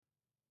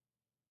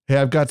Hey,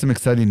 I've got some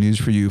exciting news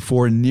for you.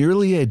 For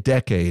nearly a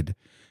decade,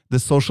 the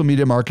Social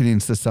Media Marketing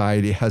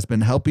Society has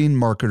been helping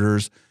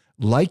marketers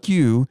like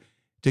you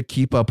to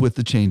keep up with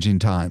the changing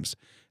times.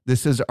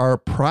 This is our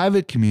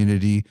private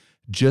community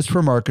just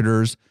for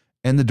marketers,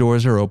 and the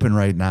doors are open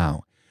right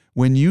now.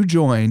 When you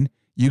join,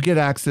 you get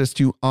access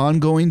to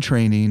ongoing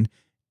training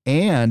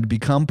and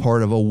become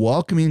part of a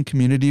welcoming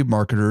community of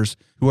marketers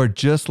who are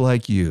just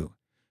like you.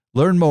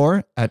 Learn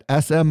more at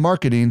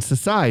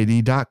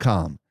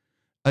smmarketingsociety.com.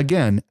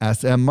 Again,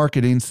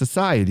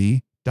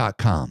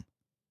 smmarketingsociety.com.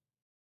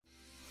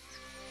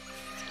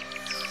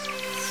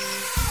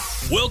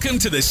 Welcome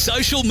to the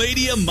Social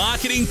Media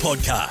Marketing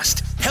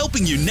Podcast,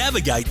 helping you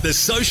navigate the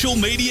social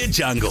media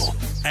jungle.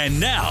 And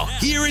now,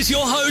 here is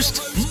your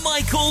host,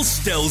 Michael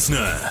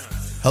Stelzner.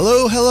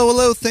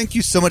 Hello. Thank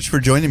you so much for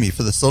joining me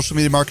for the Social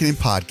Media Marketing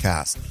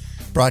Podcast,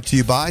 brought to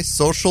you by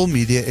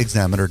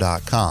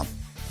socialmediaexaminer.com.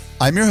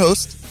 I'm your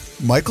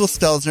host, Michael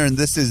Stelzner, and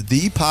this is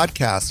the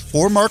podcast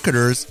for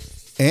marketers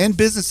and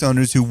business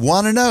owners who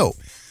want to know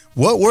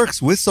what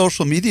works with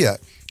social media.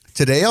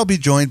 Today, I'll be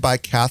joined by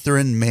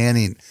Catherine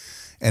Manning,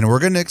 and we're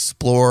going to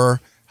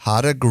explore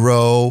how to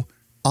grow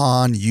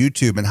on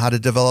YouTube and how to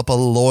develop a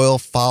loyal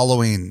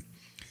following.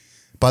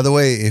 By the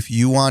way, if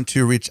you want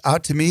to reach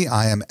out to me,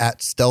 I am at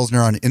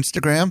Stelzner on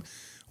Instagram,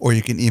 or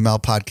you can email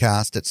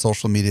podcast at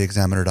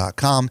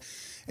socialmediaexaminer.com.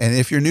 And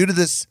if you're new to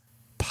this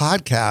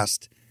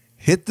podcast,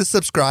 hit the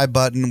subscribe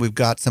button. We've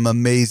got some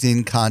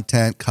amazing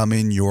content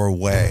coming your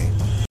way.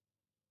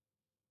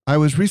 I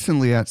was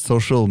recently at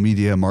Social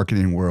Media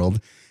Marketing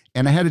World,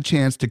 and I had a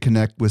chance to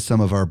connect with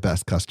some of our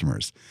best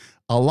customers.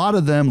 A lot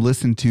of them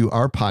listen to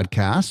our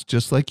podcast,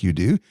 just like you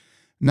do.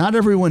 Not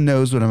everyone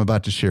knows what I'm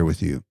about to share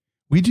with you.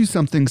 We do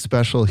something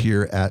special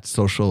here at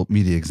Social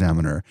Media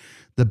Examiner.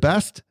 The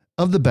best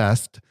of the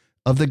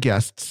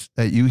guests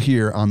that you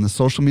hear on the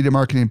Social Media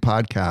Marketing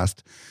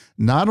Podcast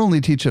not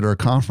only teach at our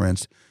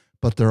conference,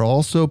 but they're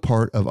also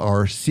part of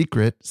our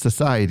secret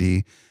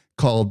society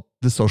called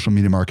the Social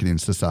Media Marketing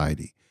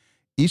Society.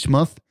 Each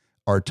month,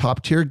 our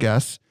top tier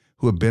guests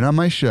who have been on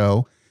my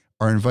show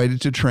are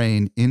invited to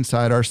train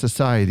inside our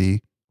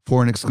society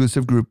for an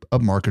exclusive group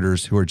of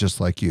marketers who are just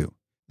like you.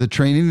 The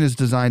training is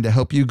designed to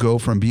help you go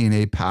from being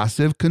a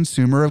passive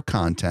consumer of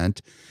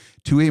content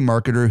to a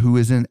marketer who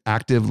is in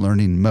active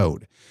learning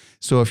mode.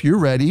 So if you're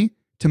ready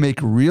to make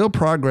real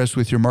progress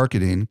with your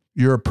marketing,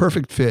 you're a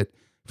perfect fit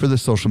for the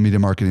Social Media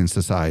Marketing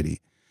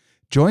Society.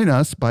 Join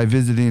us by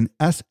visiting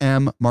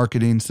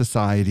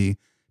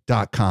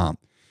smmarketingsociety.com.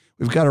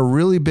 We've got a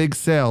really big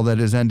sale that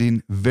is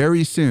ending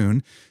very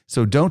soon,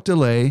 so don't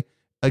delay.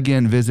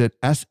 Again, visit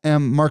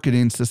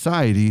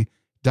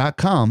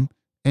smmarketingsociety.com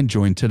and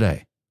join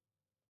today.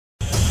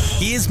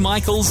 Here's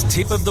Michael's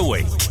tip of the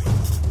week.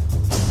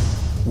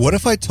 What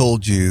if I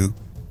told you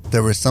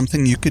there was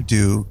something you could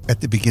do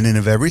at the beginning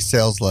of every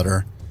sales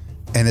letter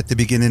and at the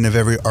beginning of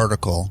every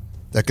article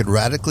that could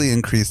radically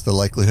increase the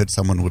likelihood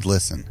someone would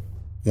listen?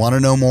 Want to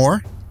know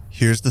more?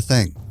 Here's the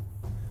thing.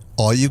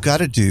 All you've got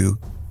to do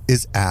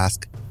is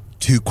ask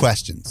 2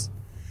 questions.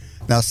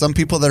 Now, some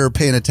people that are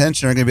paying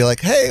attention are going to be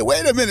like, hey,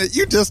 wait a minute,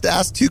 you just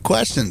asked 2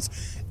 questions.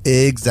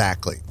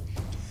 Exactly.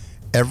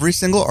 Every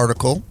single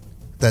article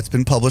that's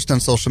been published on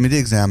Social Media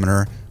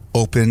Examiner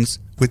opens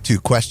with 2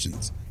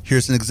 questions.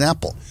 Here's an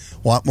example.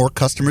 Want more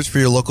customers for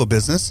your local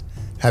business?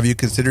 Have you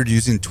considered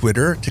using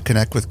Twitter to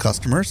connect with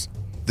customers?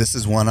 This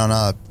is one on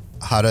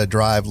how to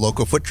drive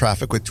local foot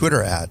traffic with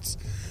Twitter ads.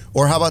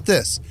 Or how about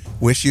this?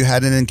 Wish you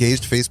had an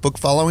engaged Facebook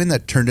following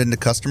that turned into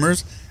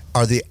customers?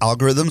 Are the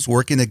algorithms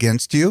working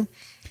against you?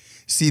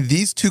 See,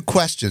 these 2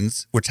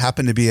 questions, which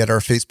happen to be at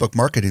our Facebook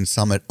Marketing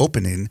Summit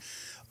opening,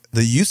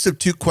 the use of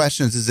 2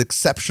 questions is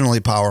exceptionally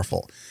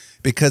powerful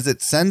because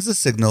it sends a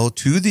signal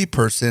to the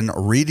person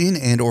reading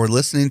and or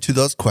listening to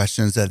those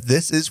questions that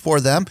this is for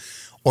them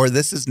or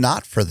this is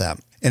not for them.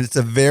 And it's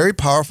a very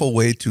powerful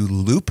way to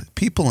loop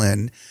people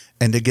in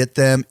and to get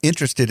them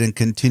interested in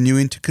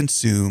continuing to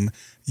consume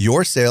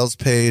your sales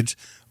page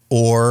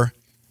or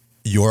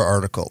your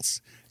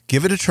articles.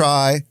 Give it a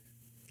try.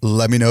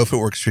 Let me know if it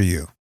works for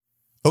you.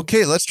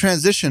 Okay, let's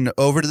transition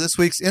over to this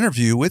week's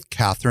interview with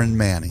Catherine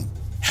Manning.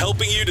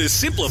 Helping you to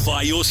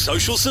simplify your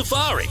social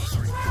safari.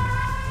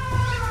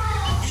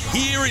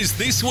 Here is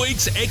this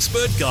week's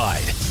expert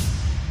guide.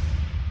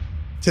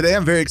 Today,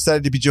 I'm very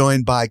excited to be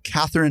joined by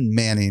Catherine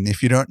Manning.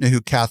 If you don't know who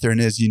Catherine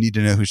is, you need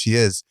to know who she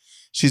is.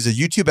 She's a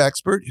YouTube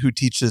expert who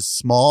teaches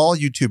small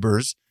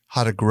YouTubers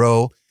how to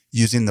grow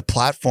using the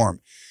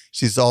platform.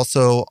 She's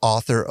also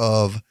author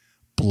of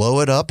Blow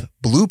It Up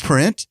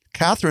Blueprint.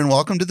 Catherine,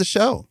 welcome to the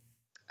show.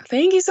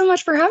 Thank you so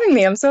much for having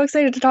me. I'm so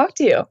excited to talk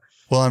to you.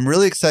 Well, I'm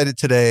really excited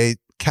today.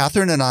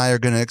 Catherine and I are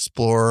going to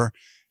explore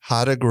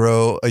how to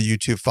grow a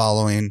YouTube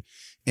following.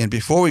 And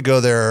before we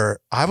go there,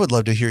 I would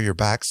love to hear your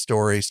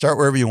backstory. Start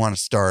wherever you want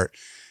to start.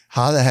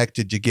 How the heck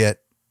did you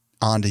get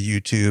onto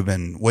YouTube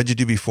and what did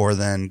you do before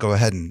then? Go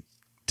ahead and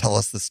tell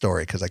us the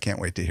story because I can't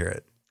wait to hear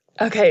it.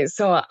 Okay,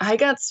 so I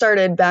got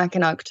started back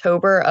in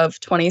October of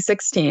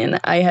 2016.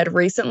 I had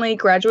recently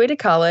graduated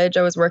college.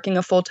 I was working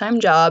a full-time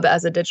job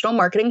as a digital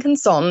marketing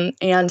consultant,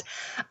 and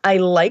I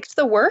liked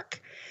the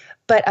work,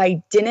 but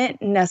I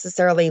didn't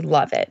necessarily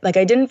love it. Like,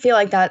 I didn't feel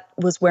like that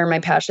was where my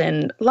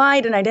passion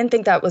lied, and I didn't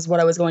think that was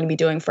what I was going to be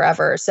doing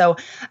forever. So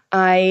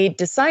I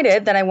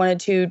decided that I wanted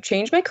to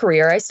change my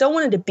career. I still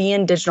wanted to be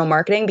in digital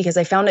marketing because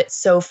I found it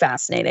so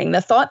fascinating.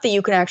 The thought that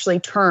you can actually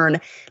turn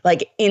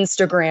like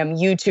Instagram,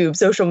 YouTube,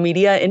 social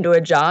media into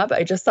a job,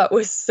 I just thought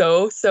was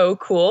so, so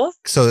cool.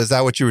 So is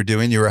that what you were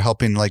doing? You were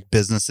helping like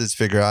businesses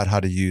figure out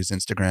how to use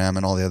Instagram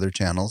and all the other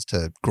channels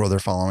to grow their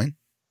following?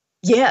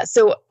 Yeah.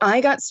 So I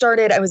got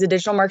started, I was a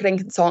digital marketing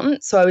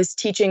consultant. So I was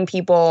teaching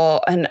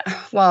people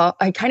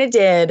I kind of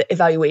did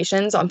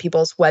evaluations on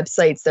people's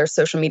websites, their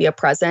social media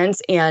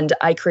presence, and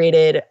I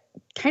created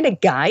kind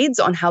of guides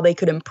on how they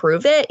could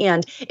improve it.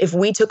 And if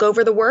we took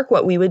over the work,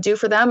 what we would do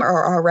for them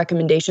or our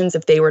recommendations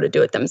if they were to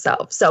do it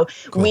themselves. So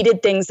we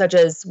did things such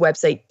as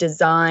website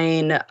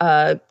design,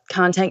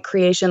 content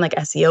creation, like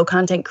SEO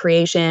content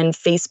creation,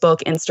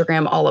 Facebook,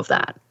 Instagram, all of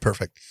that.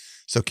 Perfect.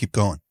 So keep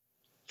going.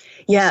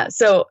 Yeah.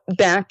 So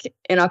back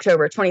in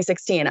October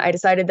 2016, I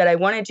decided that I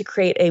wanted to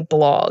create a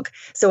blog.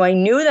 So I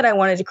knew that I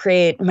wanted to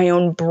create my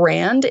own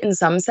brand in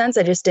some sense.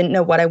 I just didn't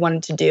know what I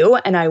wanted to do.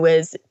 And I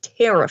was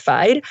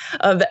terrified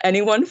of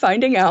anyone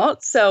finding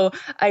out. So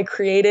I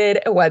created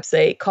a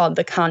website called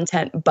The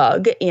Content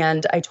Bug,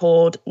 and I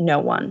told no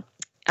one.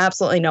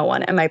 Absolutely no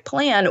one. And my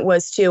plan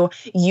was to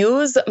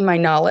use my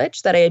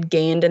knowledge that I had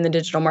gained in the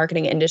digital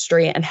marketing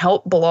industry and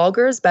help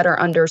bloggers better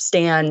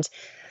understand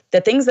the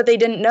things that they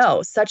didn't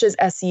know, such as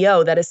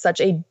SEO. That is such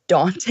a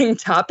daunting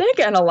topic,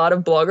 and a lot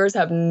of bloggers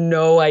have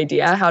no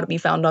idea how to be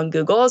found on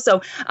Google.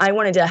 So I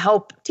wanted to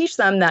help teach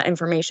them that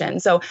information.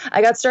 So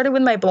I got started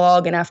with my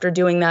blog, and after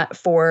doing that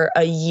for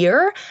a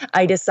year,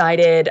 I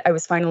decided I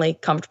was finally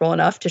comfortable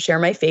enough to share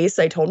my face.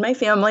 I told my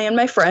family and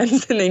my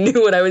friends, and they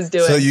knew what I was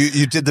doing. So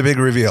you did the big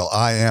reveal.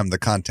 I am the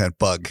content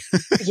bug.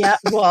 Yeah,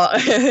 well,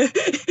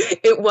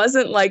 it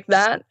wasn't like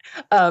that.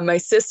 My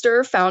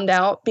sister found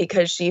out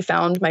because she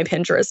found my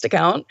Pinterest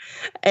account,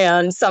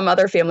 and some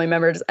other family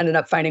members ended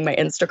up finding my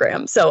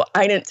Instagram. So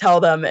I didn't tell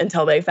them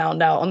until they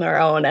found out on their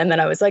own. And then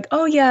I was like,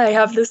 oh yeah, I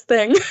have this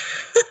thing.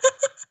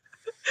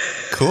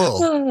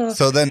 Cool.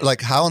 So then,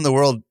 like, how in the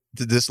world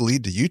did this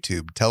lead to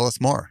YouTube? Tell us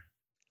more.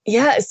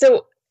 Yeah.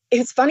 So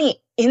it's funny.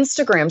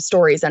 Instagram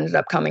stories ended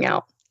up coming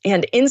out.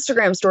 And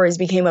Instagram stories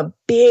became a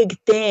big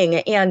thing.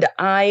 And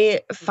I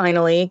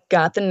finally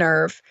got the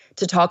nerve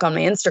to talk on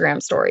my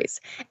Instagram stories.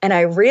 And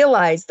I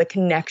realized the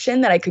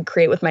connection that I could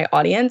create with my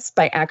audience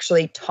by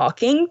actually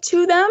talking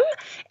to them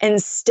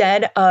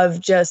instead of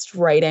just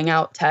writing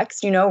out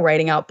text,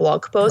 writing out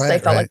blog posts. I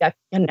felt like that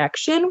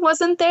connection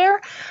wasn't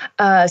there.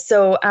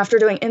 So after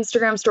doing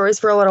Instagram stories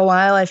for a little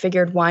while, I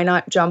figured why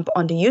not jump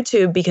onto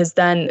YouTube, because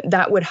then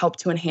that would help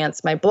to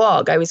enhance my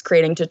blog. I was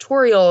creating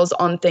tutorials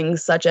on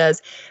things such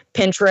as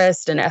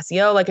Pinterest and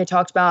SEO, like I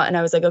talked about. And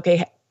I was like,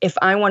 okay, if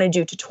I want to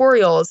do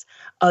tutorials,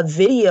 a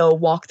video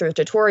walkthrough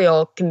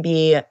tutorial can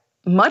be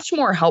much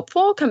more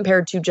helpful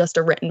compared to just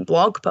a written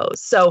blog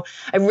post. So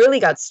I really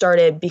got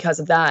started because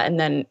of that. And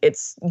then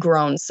it's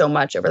grown so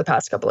much over the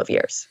past couple of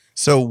years.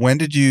 So when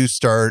did you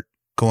start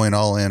going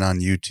all in on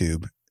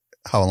YouTube?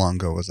 How long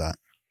ago was that?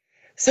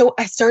 So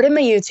I started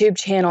my YouTube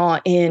channel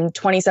in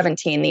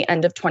 2017, the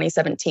end of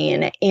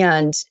 2017.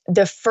 And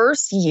the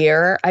first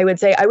year, I would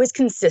say I was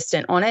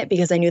consistent on it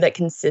because I knew that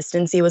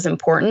consistency was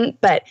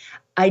important, but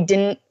I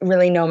didn't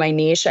really know my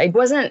niche. I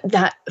wasn't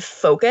that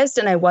focused,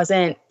 and I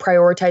wasn't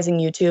prioritizing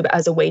YouTube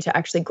as a way to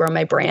actually grow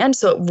my brand.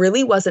 So it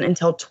really wasn't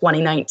until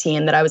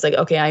 2019 that I was like,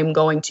 okay, I'm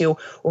going to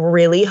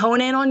really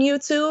hone in on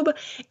YouTube.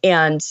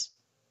 And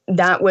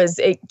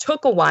it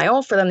took a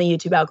while for the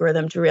YouTube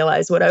algorithm to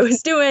realize what I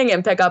was doing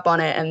and pick up on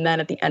it. And then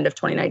at the end of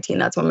 2019,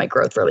 that's when my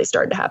growth really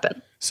started to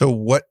happen.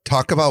 So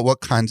talk about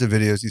what kinds of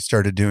videos you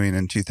started doing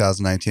in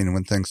 2019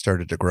 when things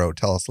started to grow.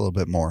 Tell us a little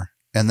bit more.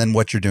 And then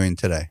what you're doing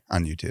today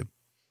on YouTube.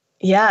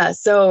 Yeah.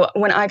 So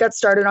when I got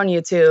started on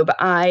YouTube,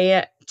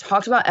 I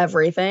talked about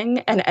everything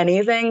and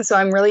anything. So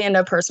I'm really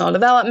into personal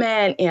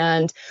development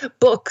and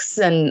books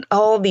and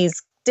all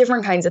these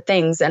different kinds of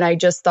things. And I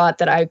just thought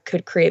that I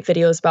could create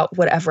videos about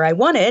whatever I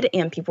wanted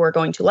and people were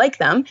going to like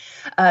them.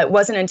 It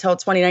wasn't until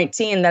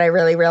 2019 that I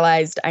really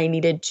realized I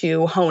needed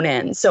to hone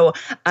in. So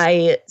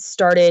I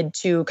started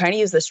to kind of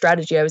use the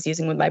strategy I was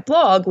using with my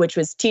blog, which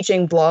was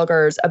teaching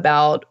bloggers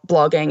about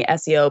blogging,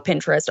 SEO,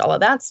 Pinterest, all of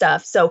that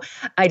stuff. So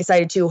I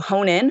decided to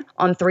hone in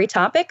on 3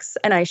 topics,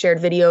 and I shared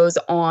videos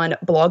on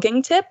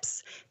blogging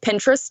tips,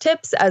 Pinterest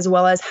tips, as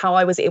well as how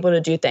I was able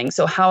to do things.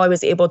 So how I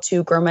was able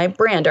to grow my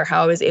brand or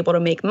how I was able to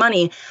make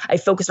money I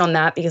focused on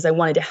that because I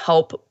wanted to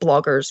help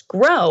bloggers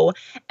grow.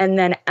 And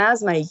then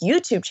as my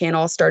YouTube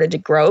channel started to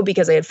grow,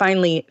 because I had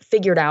finally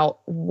figured out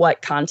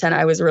what content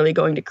I was really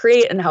going to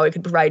create and how it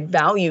could provide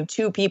value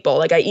to people,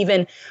 like I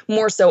even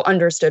more so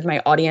understood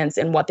my audience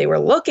and what they were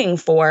looking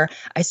for,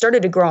 I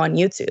started to grow on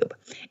YouTube.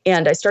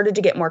 And I started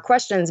to get more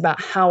questions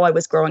about how I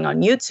was growing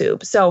on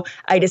YouTube. So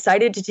I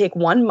decided to take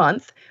 1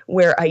 month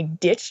where I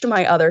ditched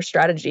my other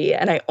strategy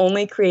and I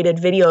only created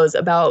videos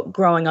about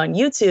growing on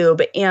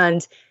YouTube.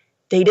 And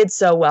they did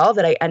so well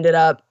that I ended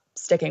up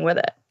sticking with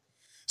it.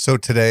 So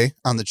today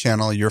on the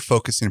channel, you're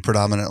focusing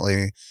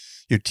predominantly,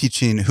 you're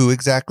teaching who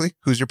exactly?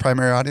 Who's your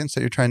primary audience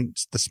that you're trying,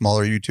 the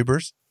smaller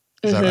YouTubers?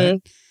 Is that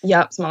right?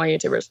 Yep, smaller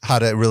YouTubers. How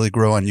to really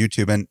grow on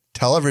YouTube. And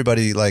tell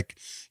everybody, like,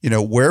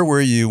 where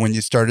were you when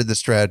you started the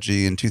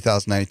strategy in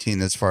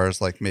 2019 as far as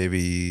like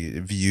maybe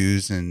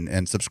views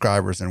and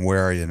subscribers, and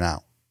where are you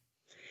now?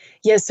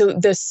 Yeah, so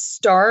the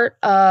start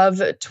of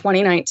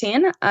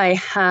 2019, I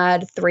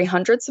had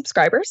 300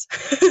 subscribers.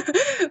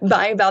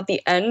 By about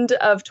the end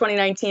of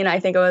 2019, I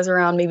think I was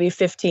around maybe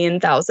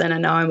 15,000,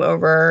 and now I'm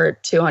over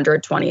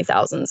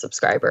 220,000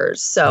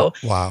 subscribers. So,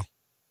 wow.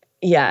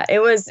 Yeah, it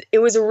was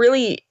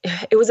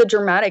a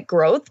dramatic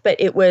growth, but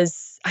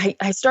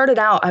I started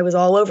out, I was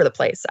all over the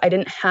place. I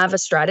didn't have a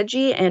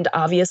strategy, and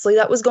obviously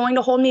that was going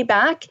to hold me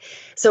back.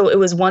 So it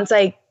was once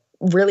I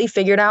really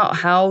figured out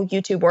how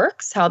YouTube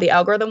works, how the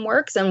algorithm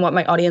works, and what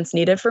my audience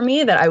needed from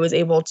me, that I was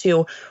able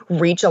to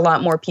reach a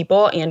lot more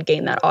people and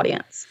gain that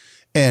audience.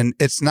 And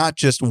it's not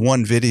just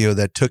one video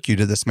that took you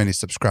to this many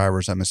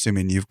subscribers. I'm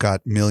assuming you've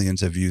got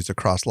millions of views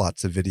across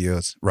lots of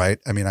videos, right?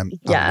 I mean, I'm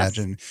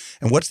imagining.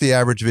 And what's the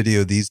average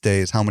video these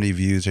days? How many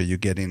views are you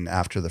getting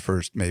after the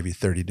first maybe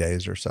 30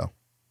 days or so?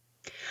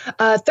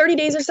 30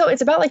 days or so,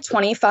 it's about like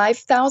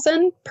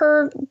 25,000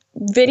 per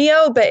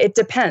video, but it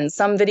depends.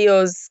 Some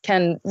videos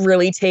can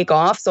really take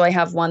off. So I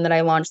have one that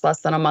I launched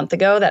less than a month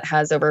ago that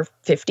has over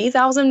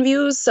 50,000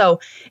 views.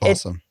 So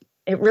awesome.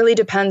 It really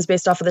depends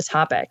based off of the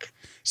topic.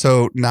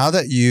 So now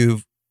that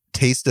you've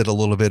tasted a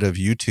little bit of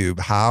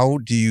YouTube, how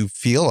do you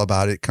feel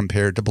about it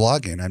compared to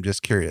blogging? I'm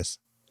just curious.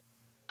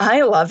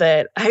 I love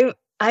it.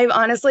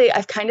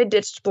 I've kind of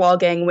ditched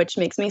blogging, which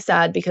makes me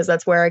sad because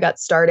that's where I got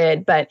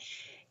started. But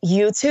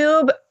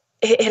YouTube,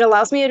 it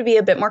allows me to be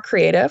a bit more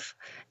creative.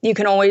 You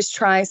can always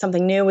try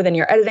something new within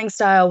your editing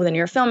style, within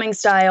your filming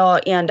style.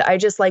 And I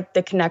just like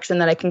the connection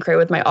that I can create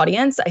with my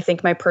audience. I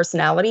think my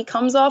personality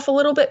comes off a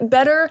little bit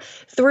better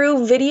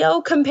through video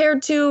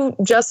compared to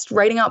just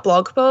writing out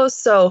blog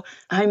posts. So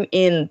I'm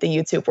in the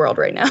YouTube world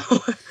right now.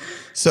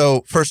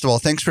 So first of all,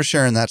 thanks for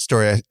sharing that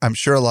story. I'm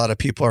sure a lot of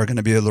people are going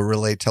to be able to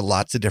relate to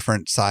lots of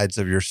different sides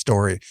of your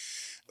story.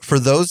 For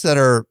those that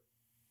are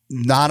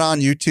not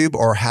on YouTube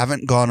or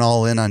haven't gone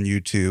all in on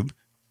YouTube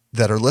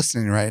that are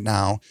listening right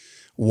now,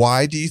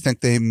 why do you think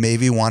they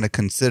maybe want to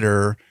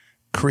consider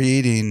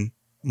creating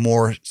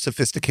more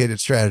sophisticated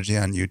strategy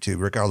on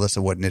YouTube, regardless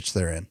of what niche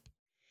they're in?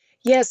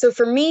 Yeah, so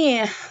for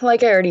me,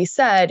 like I already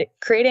said,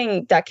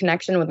 creating that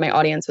connection with my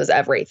audience was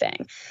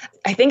everything.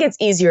 I think it's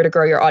easier to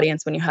grow your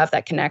audience when you have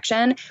that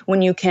connection,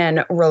 when you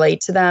can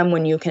relate to them,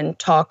 when you can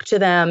talk to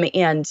them,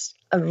 and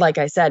like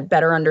I said,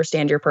 better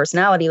understand your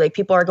personality. Like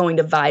people are going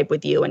to vibe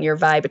with you, and your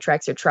vibe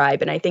attracts your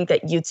tribe. And I think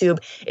that YouTube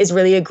is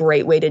really a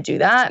great way to do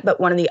that.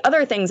 But one of the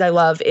other things I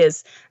love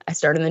is I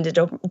started in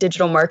the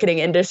digital marketing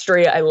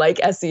industry. I like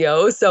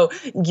SEO. So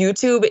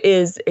YouTube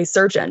is a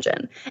search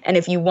engine. And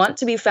if you want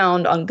to be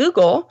found on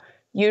Google,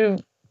 you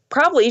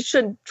probably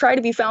should try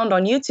to be found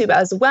on YouTube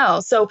as well.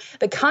 So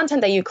the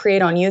content that you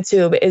create on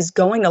YouTube is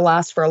going to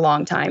last for a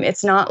long time.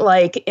 It's not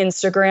like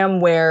Instagram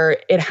where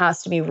it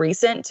has to be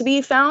recent to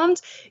be found.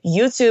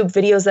 YouTube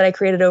videos that I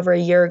created over a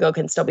year ago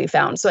can still be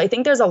found. So I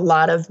think there's a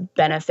lot of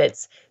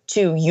benefits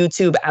to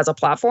YouTube as a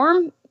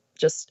platform,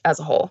 just as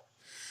a whole.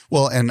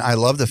 Well, and I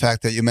love the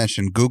fact that you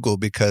mentioned Google,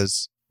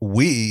 because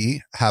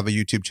we have a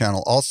YouTube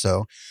channel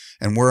also,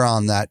 and we're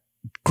on that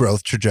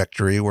growth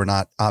trajectory. We're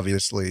not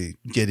obviously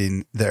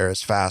getting there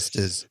as fast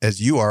as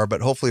you are,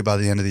 but hopefully by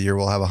the end of the year,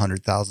 we'll have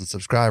 100,000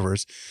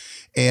 subscribers.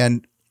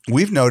 And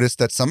we've noticed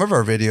that some of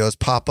our videos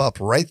pop up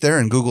right there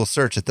in Google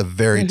search at the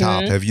very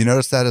top. Have you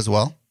noticed that as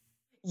well?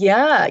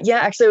 Yeah.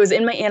 Actually, I was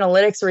in my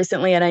analytics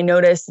recently and I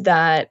noticed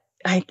that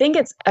I think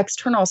it's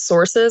external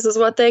sources is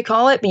what they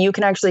call it, but you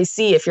can actually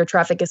see if your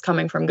traffic is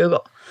coming from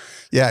Google.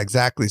 Yeah,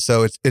 exactly.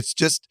 So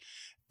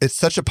it's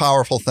such a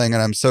powerful thing,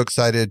 and I'm so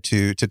excited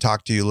to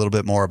talk to you a little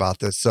bit more about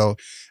this. So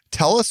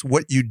tell us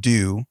what you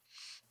do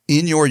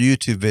in your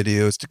YouTube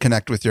videos to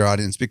connect with your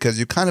audience, because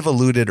you kind of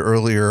alluded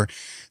earlier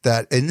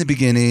that in the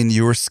beginning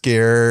you were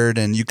scared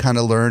and you kind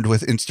of learned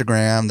with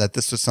Instagram that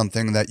this was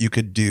something that you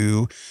could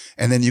do,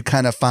 and then you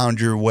kind of found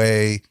your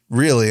way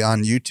really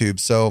on YouTube.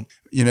 So,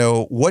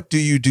 what do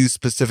you do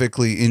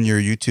specifically in your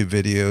YouTube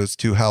videos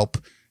to help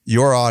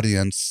your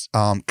audience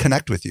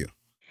connect with you?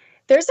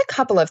 There's a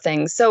couple of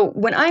things. So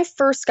when I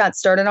first got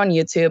started on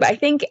YouTube, I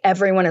think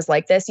everyone is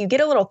like this. You get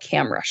a little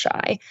camera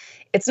shy.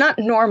 It's not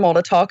normal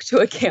to talk to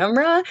a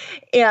camera.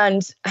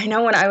 And I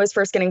know when I was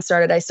first getting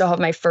started, I still have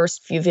my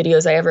first few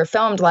videos I ever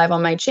filmed live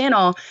on my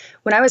channel.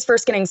 When I was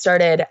first getting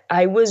started,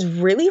 I was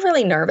really,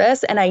 really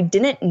nervous and I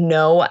didn't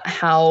know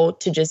how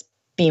to just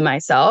be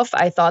myself.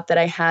 I thought that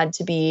I had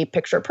to be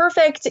picture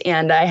perfect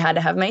and I had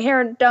to have my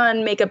hair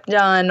done, makeup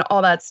done,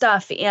 all that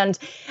stuff. And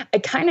I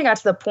kind of got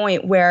to the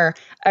point where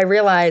I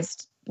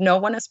realized no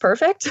one is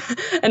perfect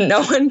and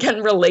no one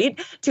can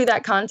relate to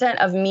that content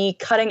of me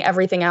cutting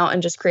everything out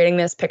and just creating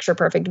this picture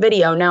perfect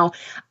video. Now,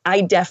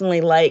 I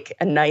definitely like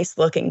a nice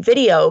looking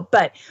video,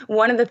 but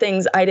one of the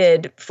things I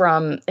did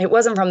it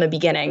wasn't from the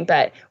beginning,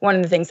 but one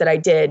of the things that I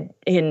did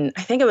in,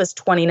 I think it was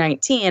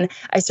 2019,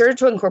 I started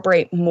to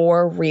incorporate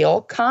more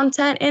real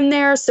content in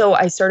there. So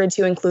I started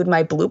to include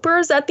my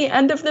bloopers at the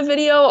end of the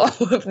video,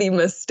 all of the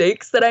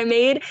mistakes that I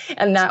made.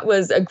 And that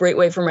was a great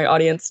way for my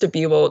audience to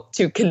be able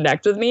to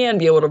connect with me and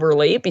be able to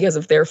relate, because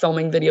if they're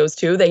filming videos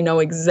too, they know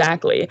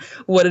exactly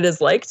what it is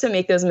like to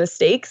make those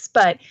mistakes.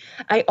 But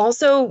I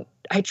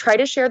try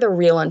to share the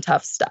real and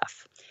tough stuff.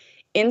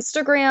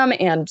 Instagram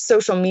and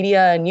social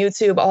media and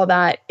YouTube, all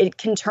that, it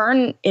can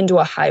turn into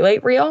a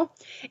highlight reel.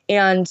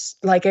 And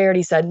like I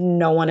already said,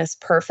 no one is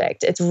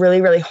perfect. It's really,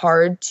 really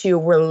hard to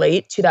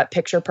relate to that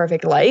picture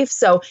perfect life.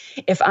 So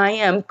if I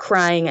am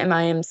crying and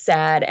I am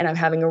sad and I'm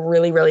having a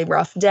really, really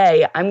rough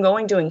day, I'm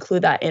going to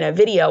include that in a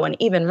video. And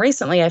even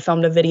recently I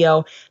filmed a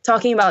video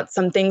talking about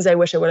some things I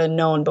wish I would have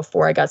known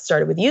before I got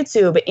started with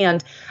YouTube.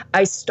 And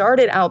I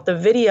started out the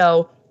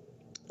video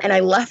and I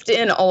left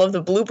in all of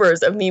the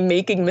bloopers of me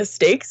making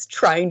mistakes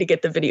trying to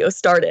get the video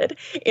started.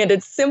 And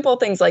it's simple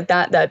things like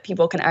that that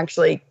people can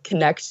actually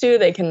connect to,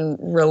 they can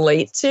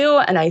relate to.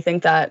 And I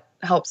think that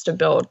helps to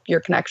build your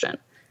connection.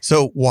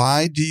 So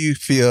why do you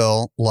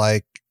feel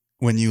like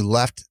when you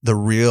left the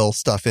real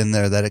stuff in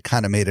there that it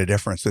kind of made a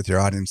difference with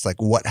your audience?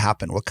 Like what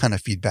happened? What kind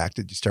of feedback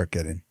did you start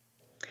getting?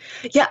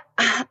 Yeah,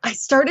 I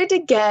started to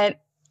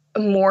get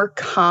more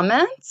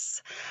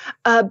comments,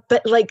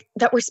 but like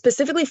that were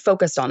specifically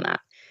focused on that.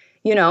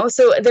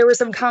 So there were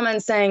some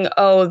comments saying,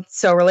 oh,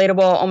 so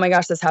relatable. Oh my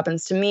gosh, this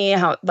happens to me.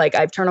 How, like,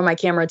 I've turned on my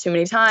camera too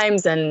many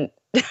times and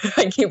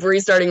I keep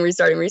restarting.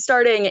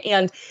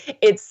 And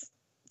it's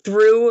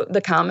through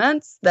the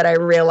comments that I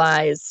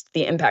realized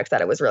the impact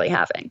that it was really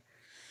having.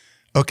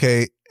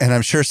 Okay. And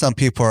I'm sure some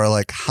people are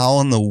like, how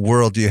in the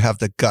world do you have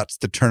the guts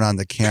to turn on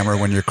the camera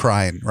when you're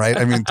crying? Right.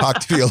 I mean, talk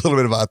to me a little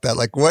bit about that.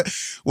 Like, what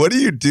do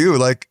you do?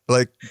 Like,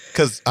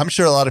 cause I'm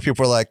sure a lot of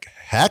people are like,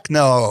 heck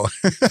no.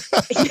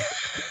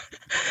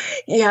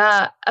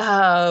 Yeah.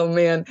 Oh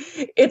man.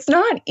 It's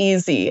not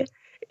easy.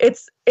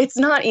 It's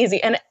not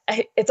easy. And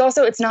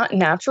it's not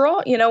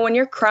natural. When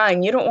you're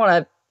crying, you don't want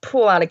to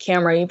pull out a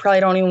camera. You probably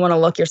don't even want to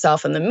look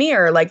yourself in the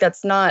mirror. Like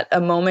that's not a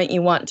moment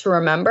you want to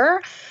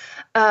remember.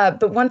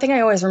 But one thing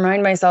I always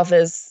remind myself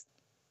is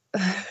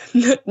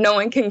no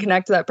one can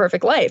connect to that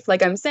perfect life,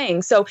 like I'm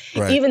saying. So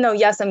right. Even though,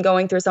 yes, I'm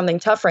going through something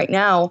tough right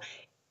now,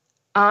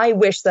 I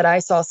wish that I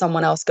saw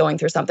someone else going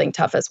through something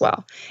tough as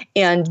well,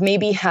 and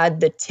maybe had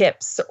the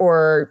tips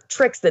or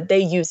tricks that they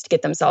used to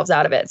get themselves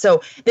out of it.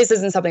 So this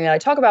isn't something that I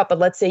talk about, but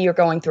let's say you're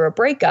going through a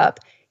breakup.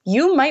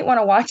 You might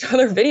want to watch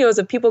other videos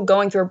of people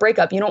going through a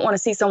breakup. You don't want to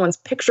see someone's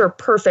picture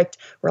perfect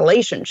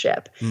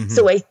relationship. Mm-hmm.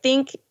 So I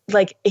think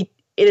like it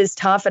is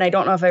tough, and I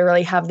don't know if I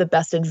really have the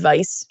best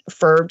advice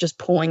for just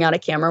pulling out a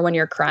camera when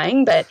you're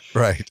crying, but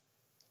right.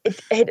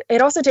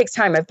 It also takes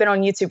time. I've been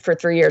on YouTube for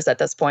 3 years at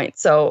this point.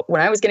 So when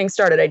I was getting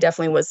started, I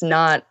definitely was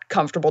not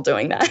comfortable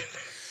doing that.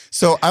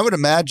 So I would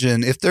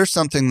imagine if there's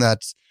something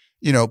that's,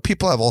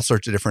 people have all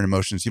sorts of different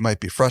emotions. You might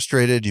be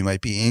frustrated, you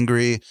might be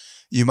angry,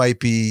 you might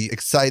be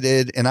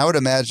excited. And I would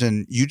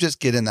imagine you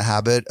just get in the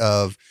habit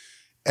of,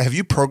 have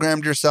you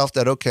programmed yourself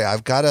that, okay,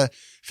 I've got to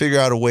figure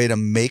out a way to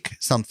make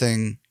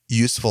something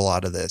useful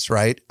out of this,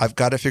 right? I've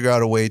got to figure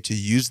out a way to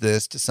use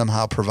this to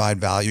somehow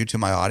provide value to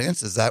my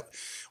audience. Is that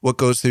what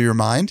goes through your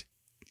mind?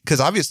 Because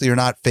obviously you're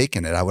not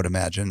faking it, I would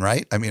imagine,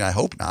 right? I mean, I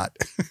hope not.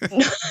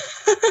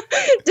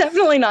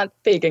 Definitely not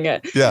faking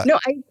it. Yeah. No,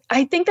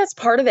 I think that's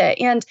part of it.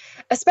 And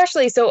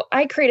especially, so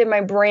I created my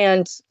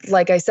brand.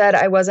 Like I said,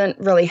 I wasn't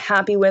really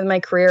happy with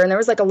my career. And there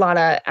was like a lot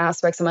of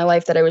aspects of my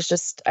life that I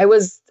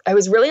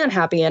was really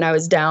unhappy and I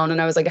was down.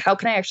 And I was like, how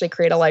can I actually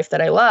create a life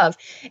that I love?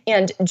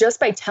 And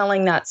just by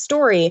telling that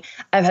story,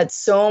 I've had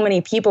so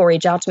many people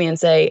reach out to me and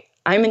say,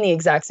 I'm in the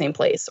exact same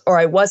place, or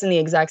I was in the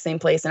exact same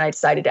place and I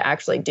decided to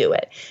actually do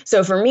it.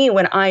 So for me,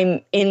 when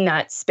I'm in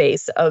that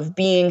space of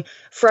being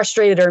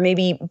frustrated or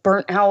maybe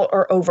burnt out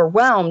or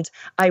overwhelmed,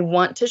 I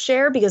want to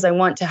share because I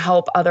want to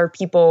help other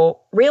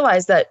people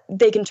realize that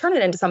they can turn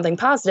it into something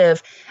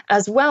positive,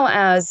 as well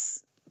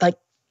as like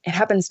it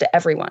happens to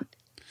everyone.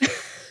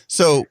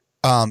 So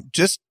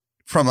just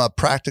from a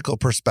practical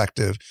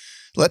perspective,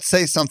 let's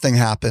say something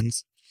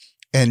happens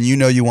and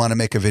you want to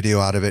make a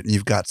video out of it and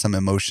you've got some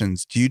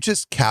emotions. Do you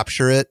just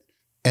capture it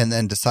and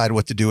then decide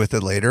what to do with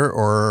it later?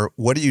 Or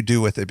what do you do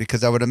with it?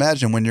 Because I would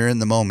imagine when you're in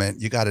the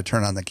moment, you got to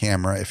turn on the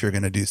camera if you're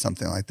going to do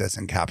something like this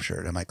and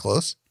capture it. Am I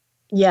close?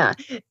 Yeah.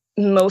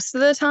 Most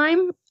of the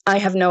time, I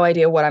have no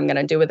idea what I'm going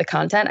to do with the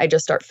content. I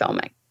just start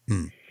filming.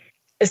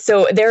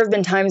 So there have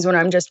been times when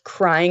I'm just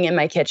crying in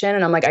my kitchen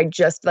and I'm like, I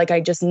just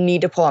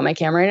need to pull out my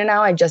camera right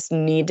now. I just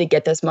need to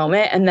get this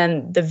moment. And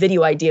then the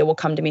video idea will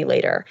come to me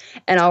later.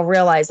 And I'll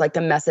realize like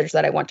the message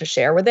that I want to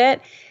share with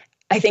it.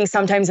 I think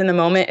sometimes in the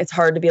moment, it's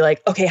hard to be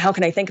like, okay, how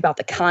can I think about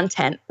the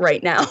content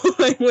right now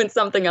when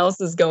something else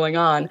is going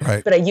on?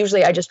 Right. But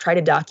I just try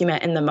to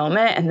document in the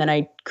moment and then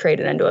I create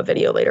it into a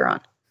video later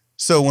on.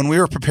 So when we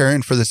were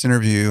preparing for this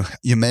interview,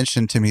 you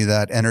mentioned to me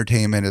that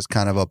entertainment is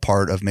kind of a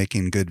part of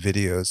making good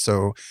videos.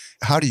 So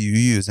how do you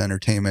use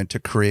entertainment to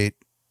create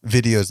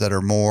videos that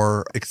are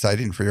more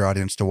exciting for your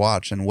audience to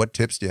watch? And what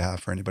tips do you have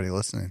for anybody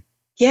listening?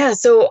 Yeah,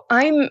 so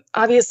I'm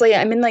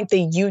in like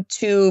the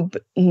YouTube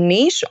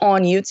niche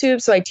on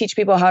YouTube. So I teach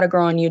people how to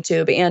grow on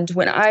YouTube. And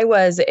when I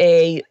was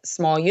a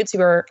small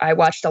YouTuber, I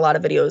watched a lot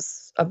of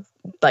videos of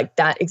like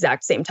that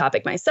exact same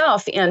topic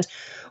myself. And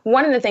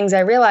one of the things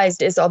I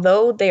realized is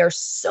although they are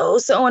so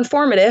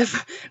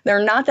informative,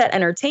 they're not that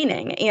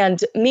entertaining.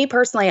 And me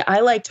personally,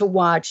 I like to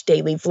watch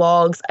daily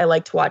vlogs. I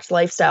like to watch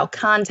lifestyle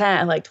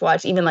content. I like to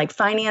watch even like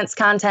finance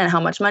content, how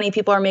much money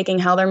people are making,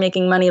 how they're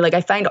making money. Like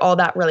I find all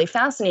that really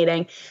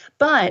fascinating.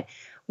 But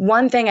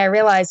one thing I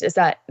realized is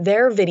that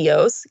their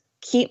videos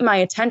keep my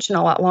attention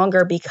a lot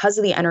longer because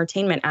of the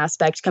entertainment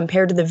aspect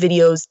compared to the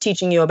videos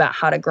teaching you about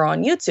how to grow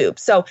on YouTube.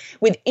 So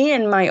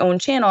within my own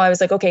channel, I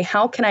was like, okay,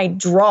 how can I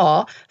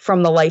draw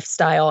from the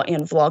lifestyle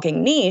and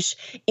vlogging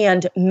niche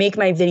and make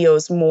my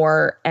videos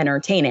more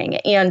entertaining?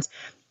 And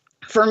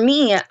for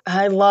me,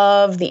 I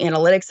love the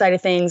analytics side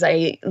of things.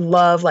 I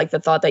love like the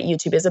thought that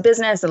YouTube is a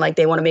business and like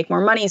they want to make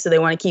more money. So they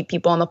want to keep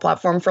people on the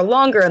platform for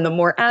longer. And the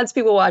more ads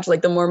people watch,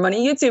 like the more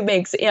money YouTube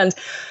makes. And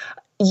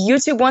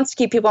YouTube wants to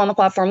keep people on the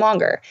platform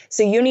longer.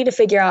 So you need to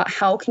figure out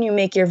how can you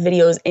make your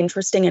videos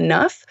interesting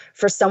enough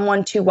for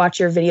someone to watch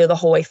your video the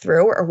whole way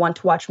through or want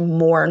to watch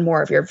more and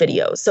more of your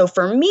videos. So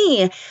for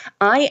me,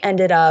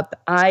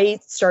 I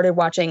started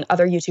watching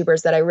other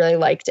YouTubers that I really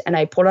liked and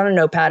I pulled on a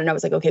notepad and I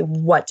was like, okay,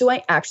 what do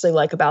I actually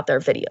like about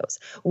their videos?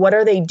 What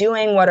are they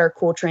doing? What are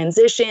cool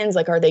transitions?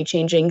 Like, are they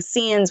changing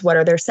scenes? What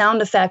are their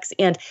sound effects?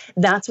 And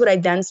that's what I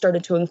then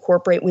started to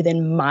incorporate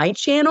within my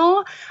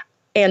channel.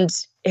 And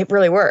it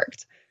really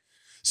worked.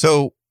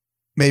 So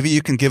maybe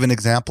you can give an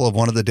example of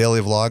one of the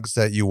daily vlogs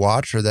that you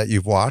watch or that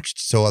you've watched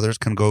so others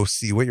can go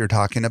see what you're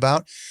talking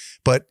about.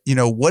 But,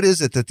 what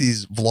is it that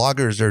these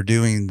vloggers are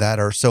doing that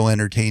are so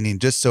entertaining,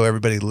 just so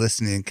everybody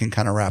listening can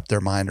kind of wrap their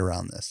mind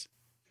around this?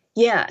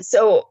 Yeah,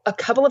 so a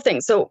couple of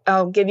things. So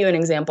I'll give you an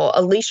example.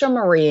 Alicia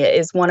Marie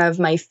is one of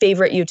my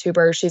favorite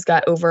YouTubers. She's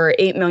got over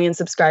 8 million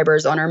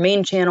subscribers on her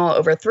main channel,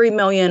 over 3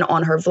 million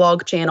on her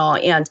vlog channel.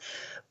 And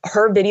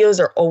her videos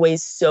are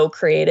always so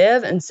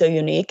creative and so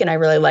unique, and I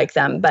really like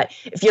them. But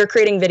if you're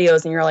creating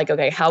videos and you're like,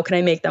 okay, how can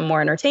I make them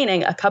more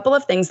entertaining? A couple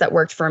of things that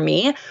worked for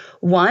me.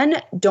 One,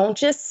 don't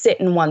just sit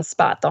in one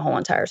spot the whole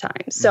entire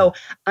time. So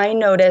I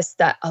noticed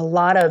that a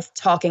lot of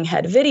talking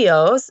head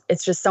videos,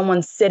 it's just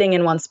someone sitting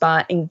in one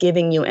spot and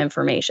giving you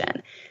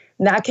information.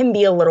 That can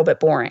be a little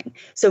bit boring.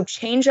 So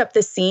change up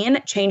the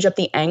scene, change up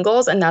the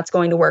angles, and that's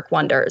going to work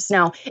wonders.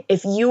 Now,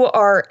 if you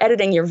are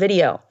editing your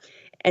video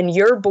and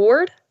you're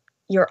bored,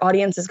 your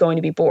audience is going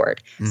to be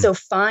bored. So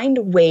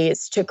find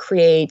ways to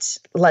create,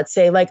 let's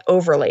say like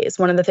overlays.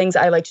 One of the things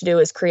I like to do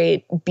is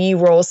create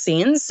B-roll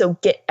scenes. So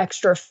get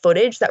extra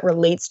footage that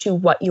relates to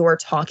what you are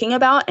talking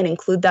about and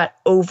include that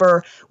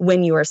over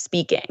when you are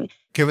speaking.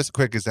 Give us a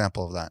quick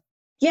example of that.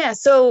 Yeah.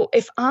 So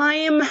if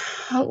I'm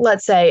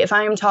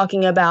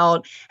talking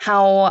about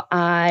how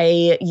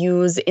I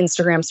use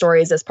Instagram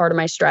stories as part of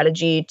my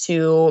strategy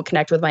to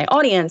connect with my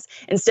audience,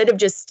 instead of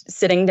just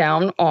sitting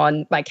down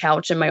on my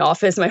couch in my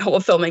office, my whole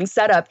filming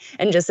setup,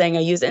 and just saying I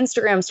use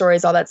Instagram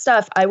stories, all that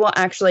stuff, I will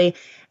actually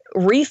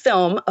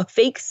refilm a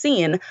fake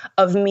scene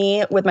of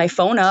me with my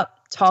phone up,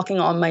 talking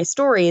on my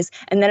stories,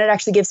 and then it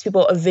actually gives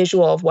people a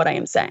visual of what I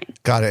am saying.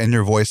 Got it. And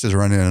your voice is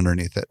running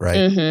underneath it, right?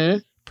 Mm-hmm.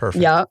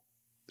 Perfect. Yeah.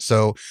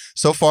 So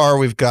far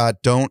we've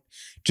got don't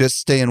just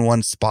stay in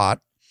one spot,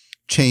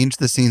 change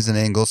the scenes and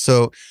angles.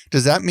 So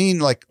does that mean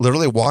like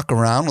literally walk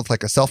around with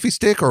like a selfie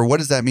stick, or what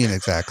does that mean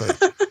exactly?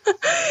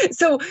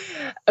 So,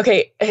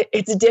 okay,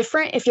 it's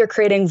different if you're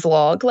creating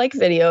vlog-like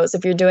videos.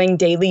 If you're doing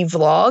daily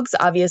vlogs,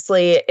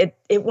 obviously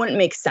it wouldn't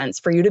make sense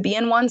for you to be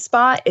in one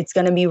spot. It's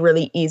going to be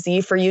really easy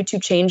for you to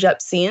change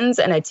up scenes.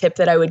 And a tip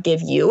that I would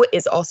give you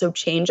is also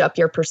change up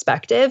your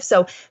perspective.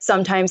 So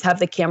sometimes have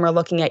the camera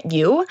looking at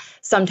you,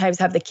 sometimes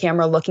have the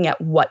camera looking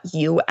at what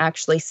you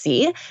actually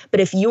see. But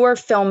if you are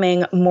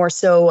filming more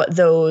so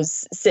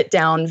those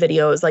sit-down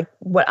videos, like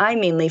what I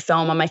mainly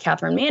film on my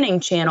Catherine Manning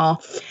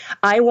channel,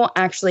 I will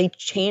actually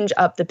change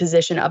up the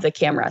position of the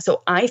camera.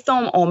 So I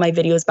film all my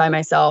videos by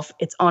myself.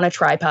 It's on a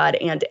tripod,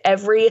 and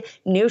every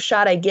new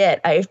shot I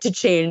get, I have to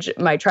change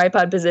my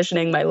tripod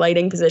positioning, my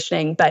lighting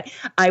positioning, but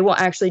I will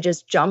actually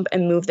just jump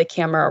and move the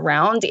camera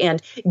around,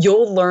 and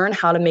you'll learn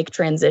how to make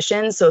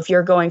transitions. So if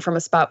you're going from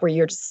a spot where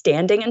you're just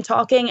standing and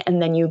talking, and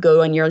then you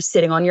go and you're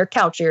sitting on your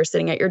couch or you're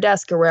sitting at your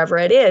desk or wherever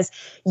it is,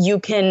 you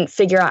can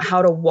figure out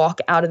how to walk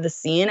out of the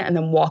scene and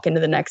then walk into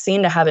the next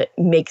scene to have it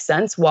make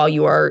sense while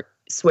you are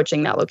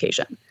switching that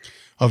location.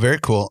 Oh, very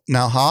cool.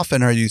 Now, how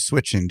often are you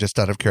switching, just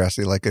out of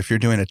curiosity? Like if you're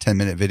doing a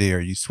 10-minute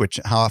video,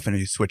 how often are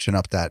you switching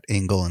up that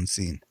angle and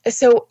scene?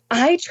 So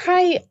I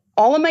try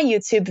all of my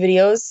YouTube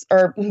videos,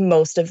 or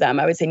most of them,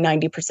 I would say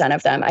 90%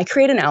 of them, I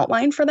create an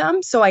outline for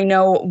them so I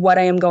know what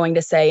I am going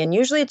to say. And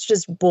usually it's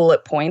just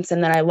bullet points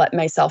and then I let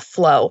myself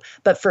flow.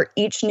 But for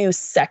each new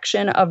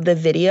section of the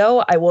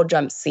video, I will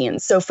jump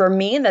scenes. So for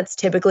me, that's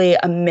typically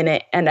 1.5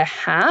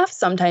 minutes,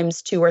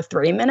 sometimes 2 or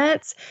 3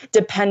 minutes,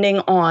 depending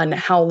on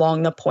how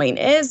long the point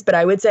is. But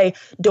I would say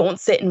don't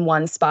sit in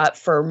one spot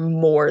for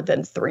more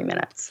than 3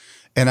 minutes.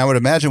 And I would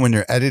imagine when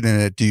you're editing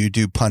it, do you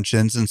do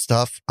punch-ins and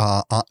stuff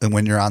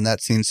when you're on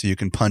that scene so you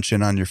can punch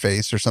in on your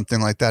face or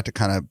something like that to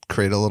kind of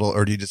create a little,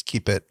 or do you just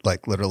keep it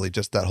like literally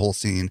just that whole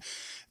scene,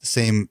 the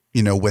same,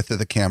 width of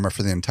the camera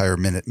for the entire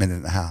minute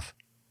and a half?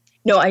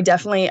 No, I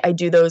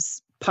do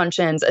those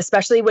punch-ins,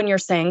 especially when you're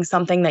saying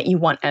something that you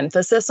want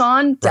emphasis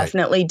on, Right.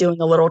 Definitely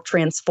doing a little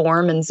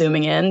transform and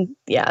zooming in.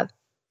 Yeah.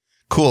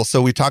 Cool.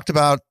 So we talked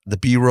about the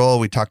B-roll.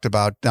 We talked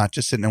about not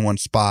just sitting in one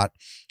spot.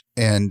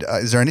 And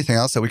is there anything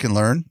else that we can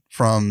learn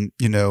from,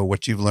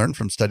 what you've learned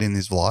from studying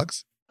these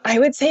vlogs? I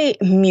would say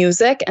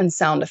music and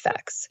sound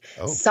effects.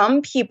 Oh.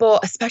 Some people,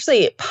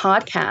 especially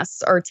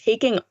podcasts, are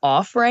taking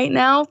off right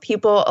now.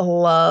 People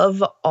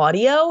love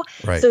audio.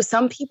 Right. So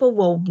some people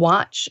will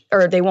watch,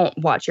 or they won't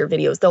watch your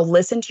videos. They'll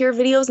listen to your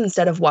videos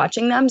instead of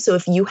watching them. So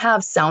if you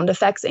have sound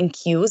effects and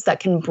cues that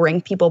can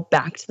bring people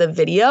back to the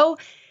video,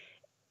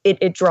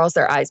 it draws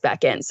their eyes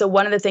back in. So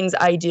one of the things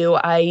I do,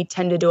 I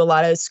tend to do a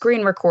lot of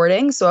screen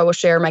recording. So I will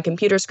share my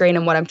computer screen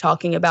and what I'm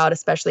talking about,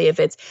 especially if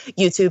it's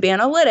YouTube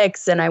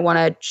analytics and I want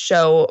to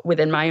show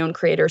within my own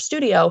creator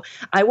studio,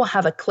 I will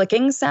have a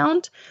clicking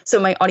sound. So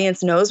my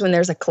audience knows when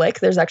there's a click,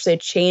 there's actually a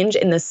change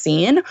in the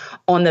scene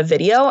on the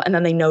video, and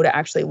then they know to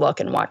actually look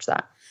and watch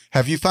that.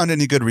 Have you found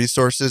any good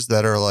resources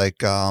that are like,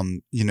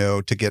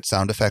 to get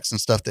sound effects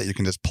and stuff that you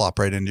can just plop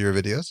right into your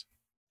videos?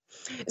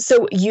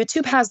 So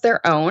YouTube has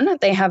their own.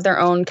 They have their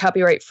own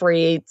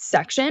copyright-free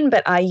section,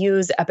 but I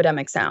use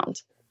Epidemic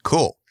Sound.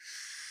 Cool.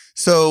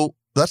 So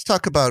let's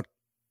talk about,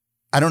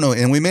 I don't know,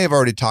 and we may have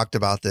already talked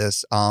about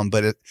this,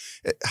 but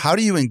how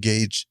do you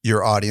engage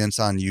your audience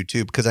on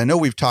YouTube? Because I know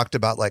we've talked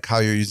about like how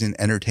you're using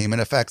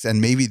entertainment effects,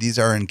 and maybe these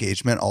are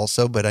engagement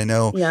also, but I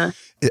know,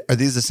 are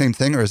these the same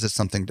thing or is this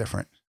something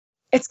different?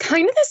 It's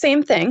kind of the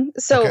same thing.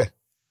 So Okay.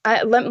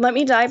 Let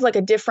me dive like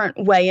a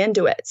different way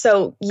into it.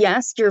 So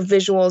yes, your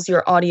visuals,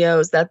 your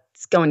audios,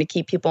 that's going to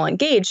keep people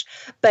engaged.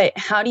 But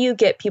how do you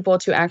get people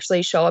to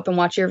actually show up and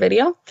watch your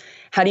video?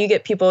 How do you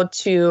get people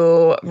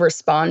to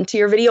respond to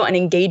your video and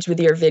engage with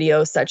your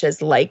video, such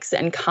as likes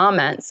and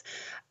comments?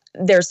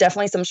 There's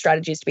definitely some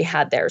strategies to be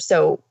had there.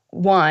 So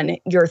one,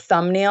 your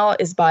thumbnail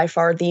is by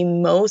far the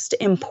most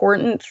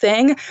important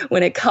thing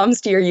when it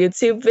comes to your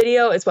YouTube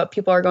video. It's what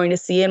people are going to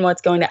see and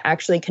what's going to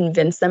actually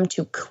convince them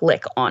to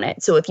click on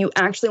it. So if you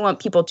actually want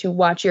people to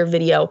watch your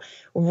video,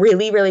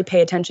 really, really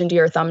pay attention to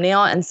your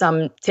thumbnail. And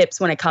some tips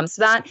when it comes to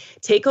that,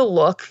 take a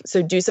look.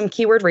 So do some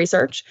keyword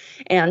research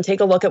and take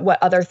a look at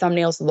what other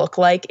thumbnails look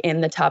like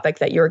in the topic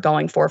that you're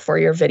going for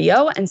your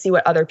video, and see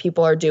what other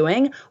people are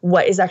doing,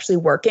 what is actually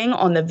working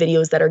on the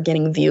videos that are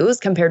getting views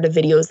compared to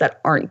videos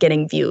that aren't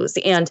getting views.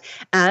 And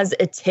as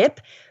a tip,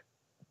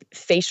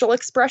 facial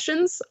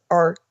expressions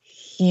are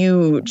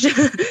huge.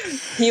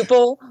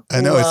 People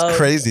I know, it's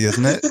crazy,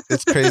 isn't it?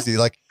 It's crazy.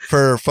 Like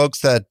for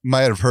folks that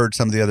might have heard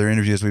some of the other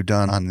interviews we've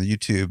done on the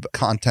YouTube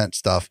content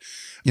stuff,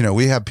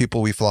 we have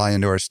people, we fly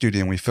into our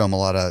studio and we film a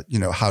lot of,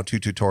 how-to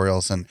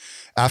tutorials. And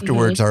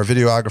afterwards, our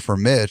videographer,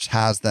 Mitch,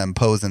 has them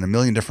pose in a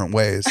million different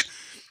ways,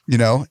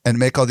 and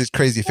make all these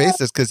crazy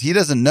faces because he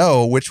doesn't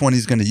know which one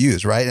he's going to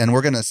use, right? And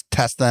we're going to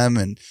test them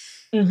and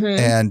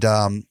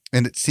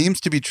it seems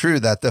to be true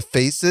that the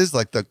faces,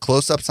 like the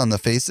close-ups on the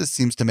faces,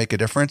 seems to make a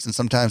difference. And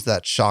sometimes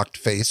that shocked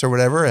face or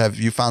whatever. Have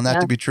you found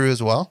that to be true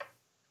as well?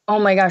 Oh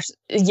my gosh.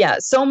 Yeah.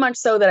 So much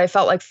so that I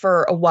felt like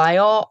for a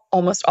while,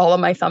 almost all of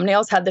my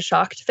thumbnails had the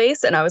shocked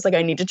face. And I was like,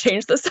 I need to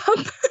change this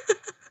up.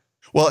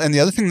 Well, and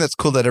the other thing that's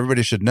cool that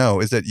everybody should know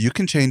is that you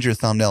can change your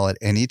thumbnail at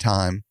any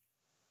time.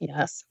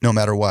 Yes. No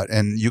matter what.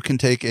 And you can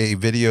take a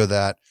video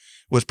that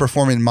was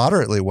performing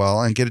moderately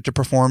well and get it to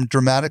perform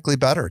dramatically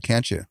better,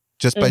 can't you?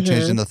 Just by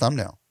changing the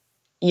thumbnail.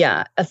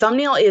 Yeah. A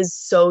thumbnail is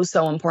so,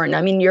 so important.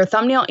 I mean, your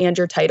thumbnail and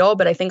your title,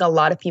 but I think a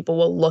lot of people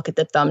will look at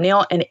the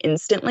thumbnail and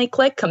instantly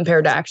click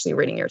compared to actually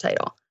reading your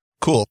title.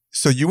 Cool.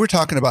 So you were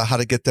talking about how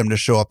to get them to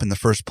show up in the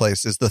first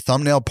place. Is the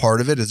thumbnail part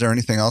of it? Is there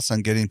anything else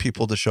on getting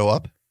people to show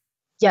up?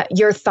 Yeah,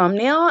 your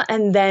thumbnail.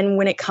 And then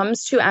when it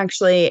comes to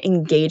actually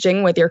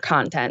engaging with your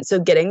content, so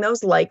getting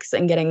those likes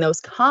and getting those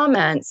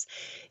comments,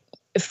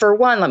 for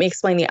one, let me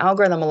explain the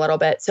algorithm a little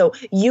bit. So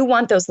you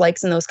want those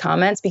likes and those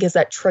comments because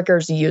that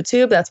triggers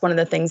YouTube. That's one of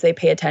the things they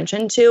pay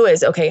attention to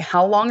is, okay,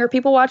 how long are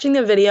people watching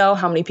the video?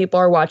 How many people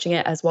are watching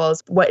it? As well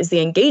as what is the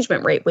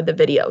engagement rate with the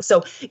video?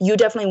 So you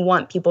definitely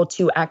want people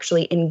to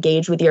actually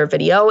engage with your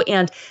video.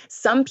 And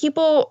some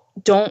people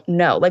don't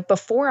know. Like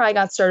before I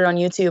got started on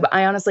YouTube,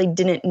 I honestly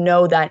didn't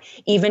know that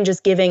even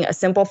just giving a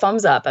simple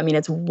thumbs up, I mean,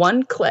 it's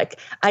one click.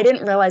 I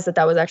didn't realize that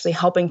that was actually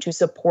helping to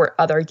support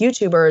other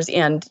YouTubers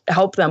and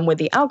help them with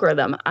the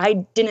algorithm.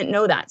 I didn't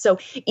know that. So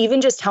even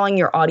just telling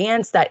your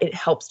audience that it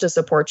helps to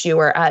support you,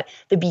 or at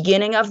the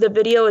beginning of the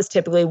video is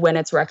typically when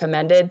it's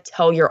recommended,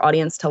 tell your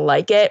audience to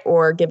like it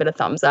or give it a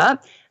thumbs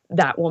up.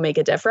 That will make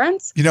a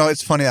difference. You know,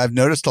 it's funny. I've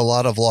noticed a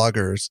lot of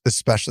vloggers,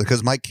 especially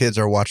because my kids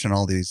are watching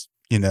all these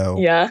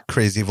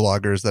crazy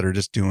vloggers that are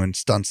just doing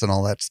stunts and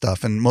all that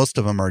stuff. And most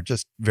of them are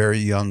just very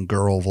young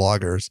girl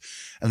vloggers.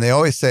 And they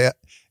always say,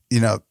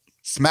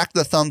 smack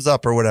the thumbs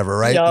up or whatever,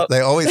 right? Yep. They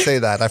always say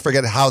that. I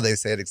forget how they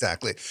say it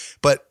exactly.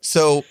 But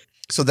so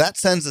that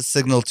sends a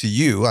signal to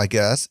you, I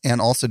guess,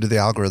 and also to the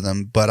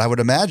algorithm. But I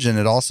would imagine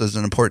it also is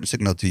an important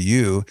signal to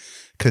you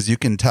because you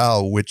can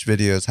tell which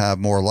videos have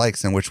more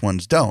likes and which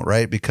ones don't,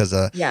 right? Because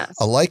a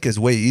like is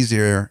way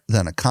easier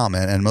than a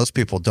comment, and most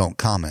people don't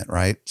comment,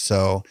 right?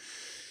 So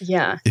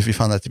yeah. If you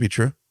found that to be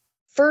true?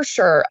 For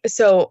sure.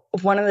 So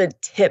one of the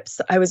tips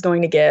I was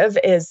going to give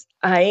is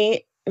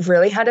I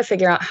really had to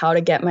figure out how to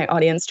get my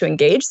audience to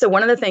engage. So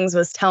one of the things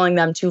was telling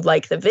them to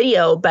like the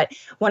video, but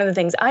one of the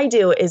things I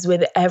do is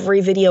with every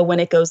video when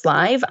it goes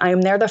live,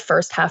 I'm there the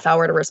first half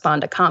hour to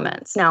respond to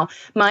comments. Now,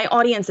 my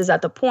audience is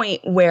at the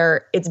point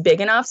where it's big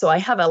enough, so I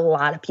have a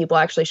lot of people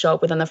actually show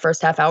up within the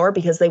first half hour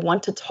because they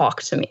want to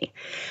talk to me.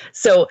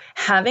 So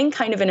having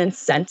kind of an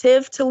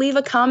incentive to leave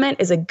a comment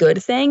is a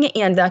good thing,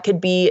 and that could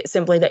be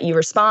simply that you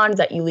respond,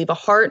 that you leave a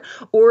heart,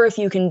 or if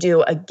you can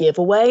do a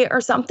giveaway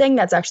or something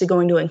that's actually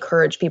going to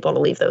encourage people to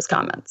leave those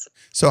comments.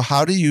 So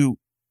how do you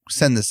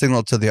send the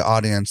signal to the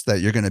audience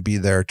that you're going to be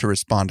there to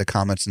respond to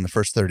comments in the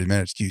first 30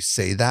 minutes? Do you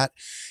say that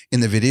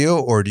in the video,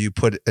 or do you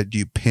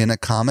pin a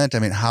comment? I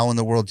mean, how in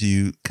the world do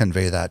you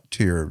convey that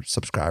to your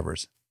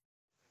subscribers?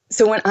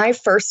 So when I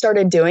first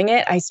started doing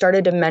it, I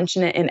started to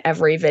mention it in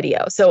every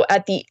video. So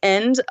at the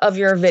end of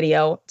your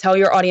video, tell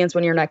your audience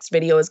when your next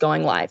video is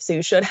going live. So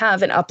you should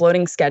have an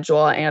uploading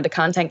schedule and a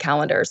content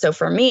calendar. So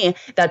for me,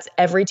 that's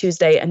every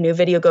Tuesday, a new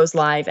video goes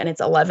live and it's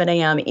 11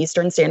 a.m.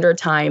 Eastern Standard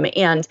Time.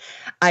 And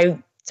I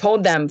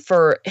told them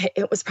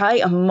it was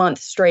probably a month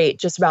straight,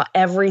 just about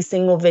every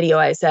single video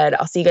I said,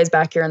 I'll see you guys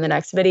back here in the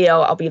next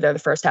video. I'll be there the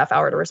first half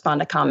hour to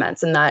respond to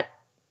comments. And that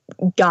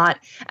got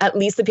at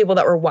least the people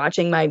that were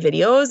watching my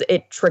videos,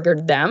 it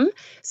triggered them.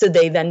 So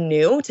they then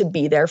knew to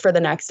be there for the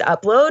next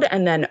upload.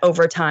 And then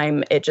over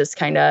time, it just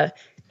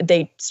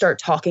they start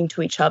talking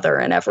to each other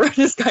and everyone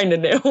just kind of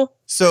knew.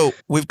 So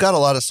we've got a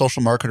lot of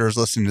social marketers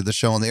listening to the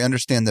show and they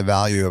understand the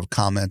value of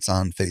comments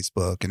on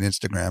Facebook and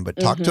Instagram, but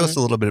talk to us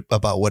a little bit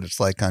about what it's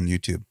like on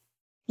YouTube.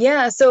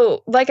 Yeah.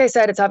 So like I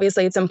said,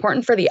 it's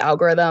important for the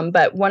algorithm,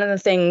 but one of the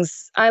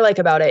things I like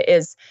about it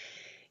is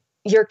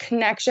your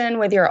connection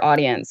with your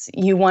audience.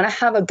 You want to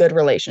have a good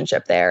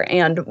relationship there.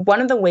 And one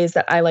of the ways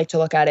that I like to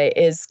look at it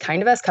is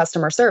kind of as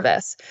customer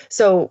service.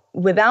 So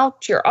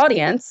without your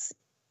audience,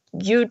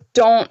 you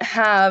don't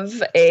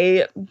have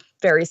a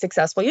very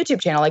successful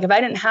YouTube channel. Like if I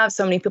didn't have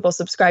so many people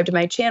subscribe to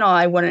my channel,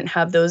 I wouldn't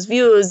have those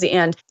views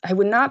and I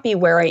would not be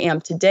where I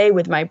am today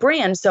with my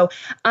brand. So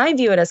I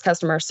view it as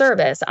customer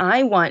service.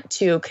 I want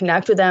to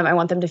connect with them. I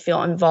want them to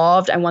feel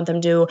involved. I want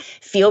them to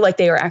feel like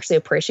they are actually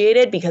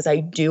appreciated because I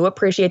do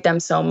appreciate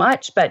them so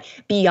much. But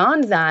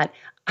beyond that,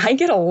 I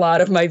get a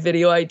lot of my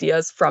video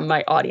ideas from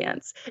my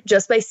audience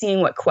just by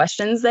seeing what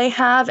questions they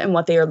have and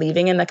what they are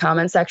leaving in the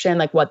comment section,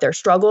 like what their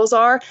struggles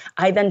are.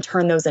 I then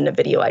turn those into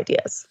video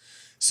ideas.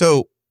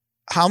 So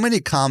how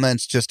many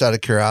comments, just out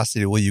of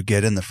curiosity, will you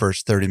get in the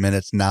first 30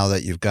 minutes now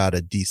that you've got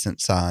a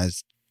decent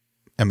sized,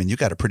 you've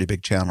got a pretty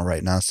big channel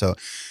right now. So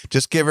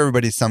just give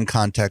everybody some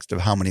context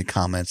of how many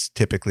comments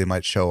typically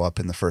might show up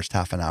in the first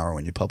half an hour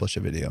when you publish a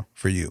video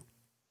for you.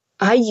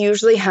 I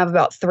usually have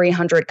about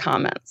 300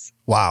 comments.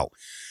 Wow.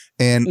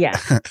 And yeah.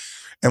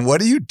 And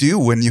what do you do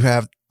when you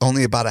have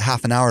only about a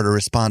half an hour to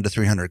respond to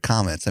 300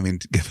 comments?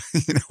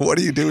 What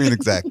are you doing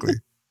exactly?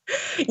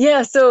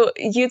 Yeah, so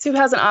YouTube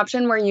has an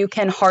option where you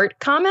can heart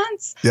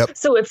comments. Yep.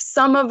 So if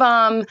some of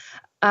them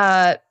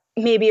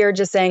maybe you're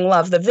just saying,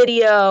 love the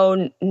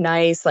video,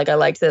 nice, like I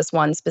liked this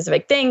one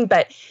specific thing,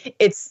 but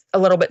it's a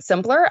little bit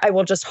simpler. I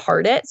will just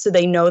heart it so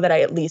they know that I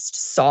at least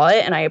saw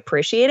it and I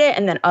appreciate it.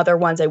 And then other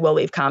ones I will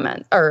leave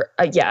comments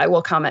I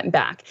will comment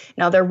back.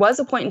 Now, there was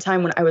a point in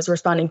time when I was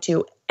responding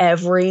to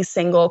every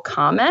single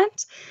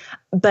comment,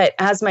 but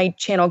as my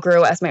channel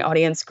grew, as my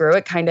audience grew,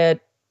 it kind of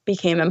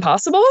became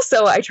impossible.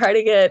 So I try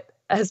to get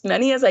as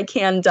many as I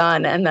can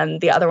done. And then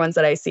the other ones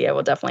that I see, I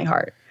will definitely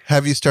heart.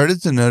 Have you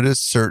started to notice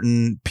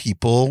certain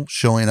people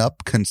showing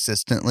up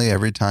consistently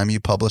every time you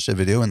publish a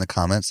video in the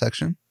comment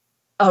section?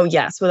 Oh,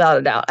 yes, without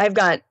a doubt. I've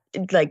got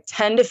like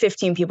 10 to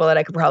 15 people that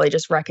I could probably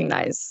just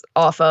recognize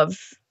off of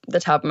the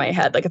top of my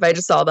head. Like if I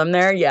just saw them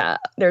there, yeah,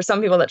 there's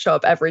some people that show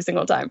up every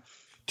single time.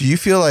 Do you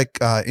feel like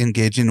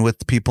engaging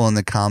with people in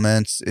the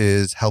comments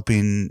is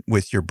helping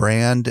with your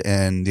brand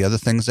and the other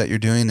things that you're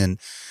doing? And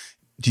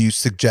do you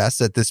suggest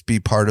that this be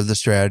part of the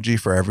strategy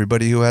for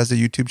everybody who has a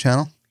YouTube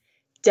channel?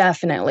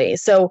 Definitely.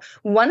 So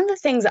one of the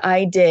things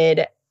I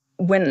did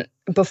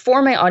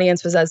before my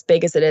audience was as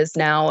big as it is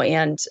now,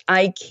 and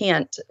I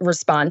can't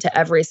respond to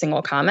every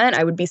single comment,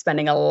 I would be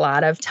spending a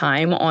lot of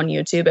time on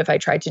YouTube if I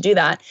tried to do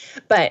that.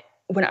 But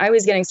when I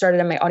was getting started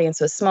and my audience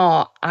was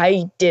small,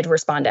 I did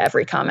respond to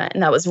every comment.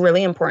 And that was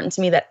really important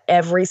to me that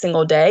every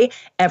single day,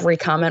 every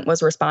comment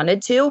was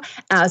responded to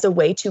as a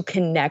way to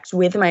connect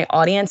with my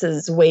audience,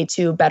 as a way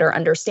to better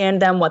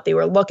understand them, what they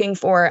were looking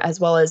for,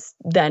 as well as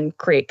then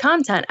create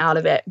content out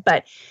of it.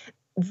 But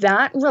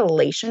that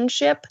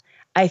relationship,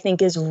 I think,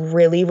 is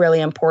really,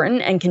 really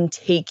important and can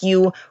take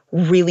you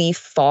really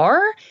far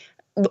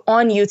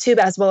on YouTube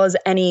as well as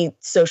any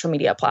social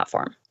media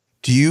platform.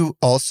 Do you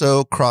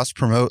also cross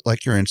promote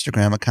like your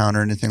Instagram account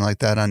or anything like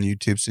that on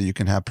YouTube so you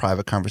can have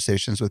private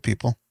conversations with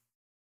people?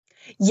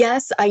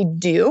 Yes, I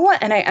do.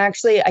 And I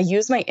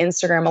use my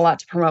Instagram a lot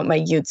to promote my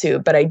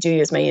YouTube, but I do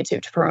use my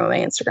YouTube to promote my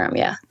Instagram.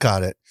 Yeah.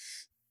 Got it.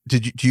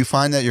 Do you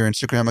find that your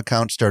Instagram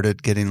account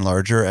started getting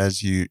larger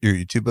as your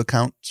YouTube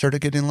account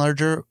started getting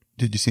larger?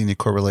 Did you see any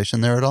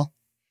correlation there at all?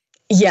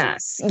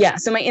 Yes. Yeah.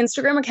 So my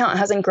Instagram account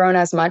hasn't grown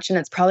as much, and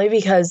it's probably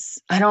because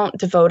I don't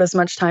devote as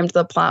much time to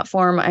the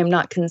platform. I'm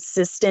not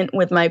consistent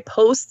with my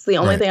posts. The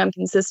only thing I'm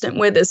consistent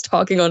with is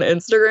talking on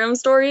Instagram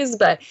stories.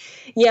 But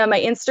yeah, my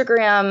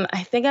Instagram,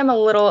 I think I'm a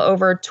little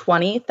over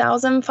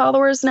 20,000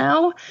 followers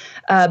now.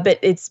 But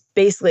it's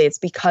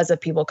because of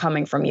people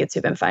coming from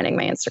YouTube and finding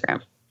my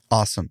Instagram.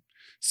 Awesome.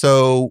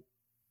 So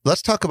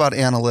let's talk about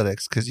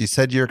analytics, because you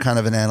said you're kind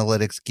of an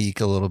analytics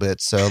geek a little bit.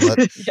 So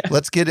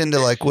let's get into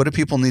like, what do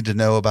people need to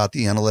know about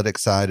the analytics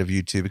side of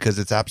YouTube? Because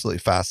it's absolutely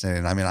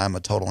fascinating. I mean, I'm a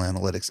total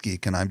analytics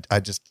geek, and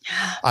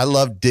I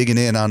love digging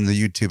in on the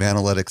YouTube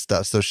analytics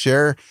stuff. So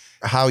share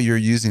how you're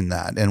using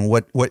that and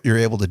what you're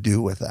able to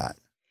do with that.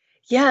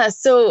 Yeah.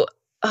 So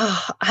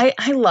I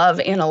love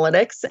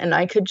analytics, and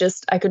I could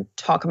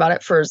talk about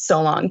it for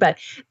so long, but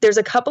there's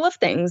a couple of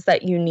things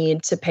that you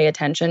need to pay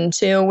attention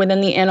to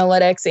within the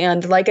analytics.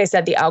 And like I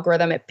said, the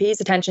algorithm, it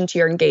pays attention to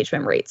your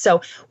engagement rate.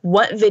 So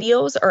what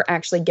videos are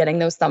actually getting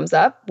those thumbs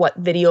up,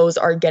 what videos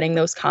are getting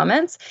those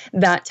comments,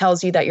 that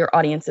tells you that your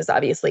audience is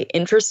obviously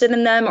interested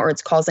in them, or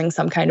it's causing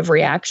some kind of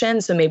reaction.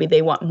 So maybe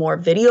they want more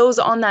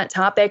videos on that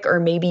topic,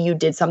 or maybe you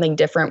did something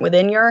different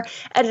within your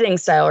editing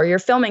style or your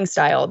filming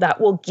style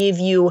that will give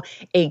you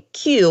a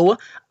cue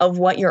of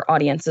what your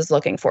audience is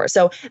looking for.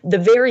 So the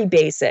very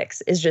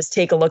basics is just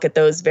take a look at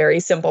those very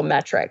simple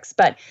metrics.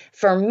 But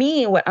for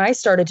me, what I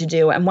started to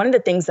do, and one of the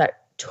things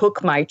that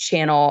took my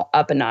channel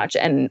up a notch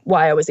and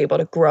why I was able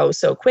to grow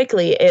so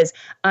quickly, is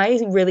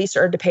I really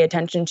started to pay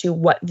attention to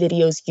what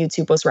videos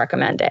YouTube was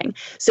recommending.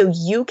 So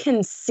you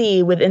can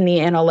see within the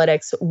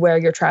analytics where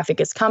your traffic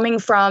is coming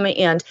from,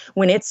 and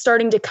when it's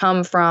starting to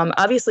come from,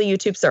 obviously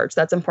YouTube search,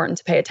 that's important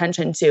to pay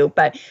attention to.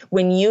 But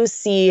when you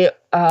see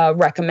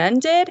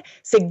recommended,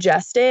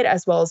 suggested,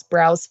 as well as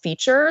browse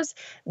features,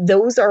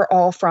 those are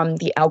all from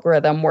the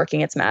algorithm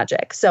working its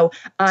magic. So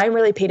I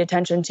really paid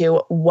attention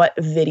to what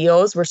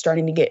videos were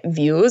starting to get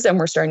views and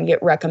were starting to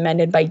get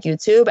recommended by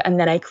YouTube. And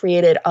then I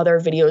created other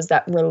videos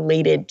that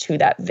related to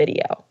that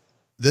video.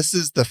 This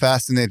is the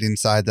fascinating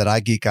side that I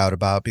geek out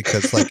about,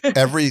 because like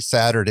every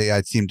Saturday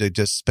I seem to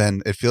just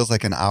spend, it feels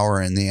like an hour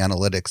in the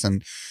analytics.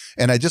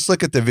 And I just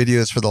look at the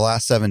videos for the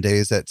last 7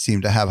 days that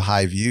seem to have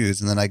high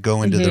views. And then I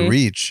go into the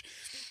reach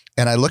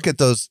and I look at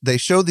those, they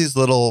show these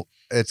little,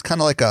 it's kind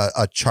of like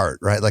a chart,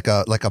 right? Like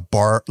a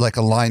bar, like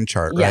a line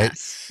chart, right?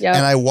 Yep.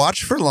 And I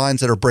watch for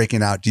lines that are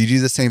breaking out. Do you do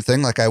the same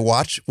thing? Like I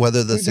watch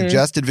whether the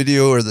suggested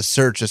video or the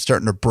search is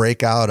starting to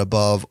break out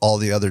above all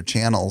the other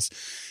channels.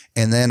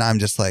 And then I'm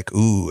just like,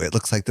 ooh, it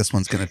looks like this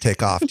one's going to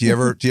take off. Do you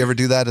ever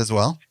do that as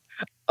well?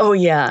 Oh,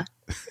 yeah.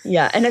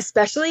 Yeah. And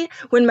especially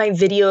when my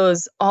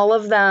videos, all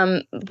of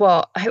them,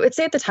 well, I would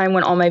say at the time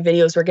when all my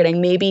videos were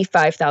getting maybe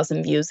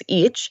 5,000 views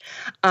each,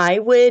 I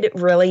would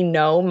really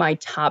know my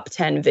top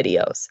 10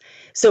 videos.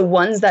 So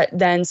ones that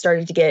then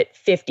started to get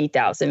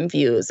 50,000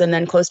 views and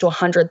then close to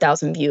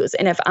 100,000 views.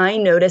 And if I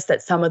noticed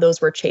that some of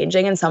those were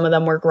changing and some of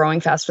them were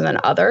growing faster than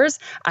others,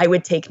 I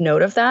would take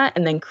note of that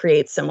and then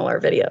create similar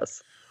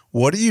videos.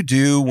 What do you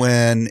do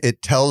when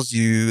it tells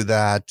you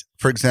that,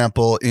 for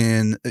example,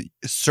 in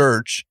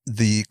search,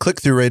 the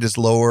click-through rate is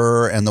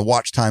lower and the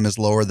watch time is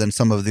lower than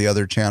some of the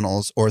other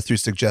channels, or through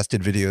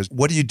suggested videos?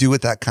 What do you do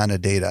with that kind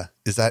of data?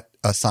 Is that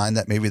a sign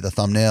that maybe the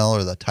thumbnail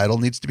or the title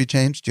needs to be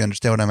changed? Do you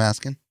understand what I'm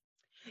asking?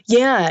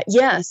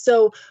 Yeah.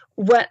 So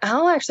what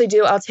I'll actually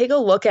do, I'll take a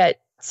look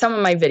at some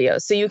of my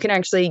videos. So you can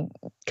actually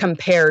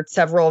compare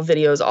several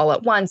videos all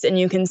at once and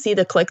you can see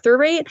the click-through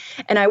rate.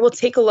 And I will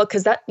take a look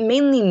because that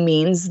mainly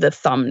means the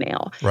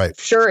thumbnail. Right.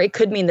 Sure, it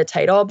could mean the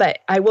title, but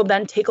I will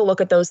then take a look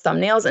at those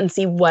thumbnails and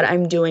see what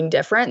I'm doing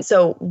different.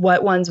 So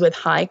what ones with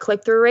high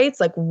click-through rates,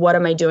 like what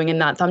am I doing in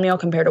that thumbnail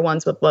compared to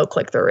ones with low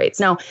click-through rates?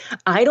 Now,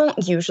 I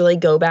don't usually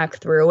go back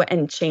through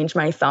and change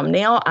my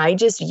thumbnail. I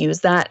just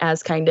use that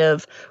as kind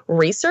of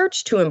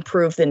research to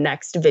improve the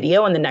next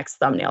video and the next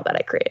thumbnail that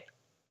I create.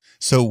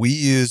 So we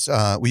use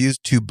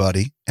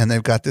TubeBuddy, and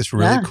they've got this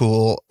really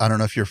cool, I don't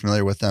know if you're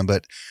familiar with them,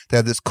 but they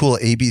have this cool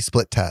A/B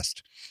split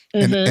test.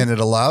 And it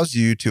allows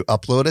you to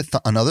upload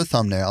another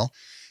thumbnail.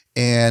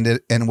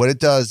 And what it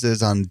does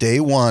is on day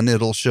one,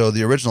 it'll show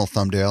the original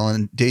thumbnail,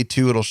 and day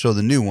two, it'll show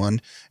the new one,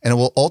 and it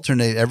will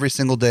alternate every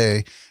single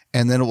day.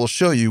 And then it will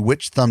show you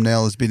which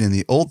thumbnail is beating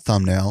the old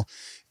thumbnail.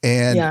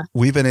 And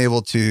we've been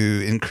able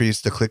to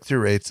increase the click-through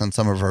rates on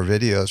some of our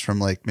videos from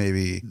like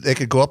maybe they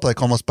could go up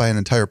like almost by an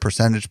entire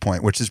percentage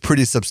point, which is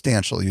pretty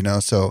substantial, you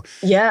know? So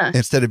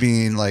instead of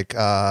being like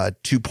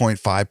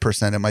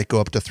 2.5%, it might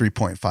go up to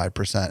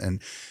 3.5%.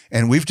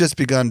 And we've just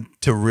begun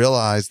to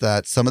realize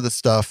that some of the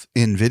stuff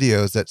in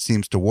videos that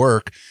seems to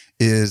work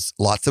is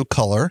lots of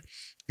color.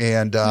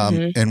 And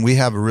we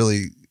have a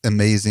really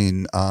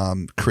amazing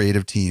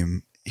creative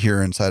team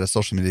here inside of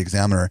Social Media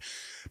Examiner.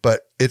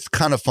 But it's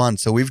kind of fun.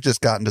 So we've just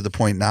gotten to the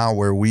point now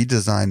where we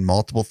design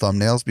multiple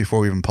thumbnails before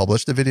we even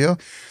publish the video.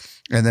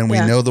 And then we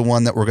know the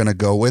one that we're going to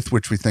go with,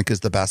 which we think is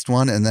the best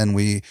one. And then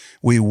we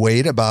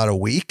wait about a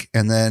week,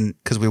 and then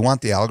because we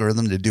want the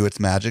algorithm to do its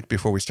magic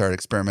before we start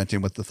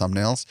experimenting with the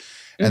thumbnails.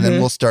 And then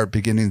we'll start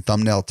beginning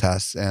thumbnail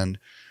tests. And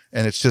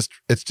it's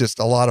just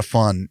a lot of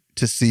fun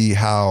to see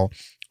how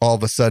all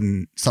of a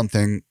sudden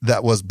something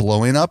that was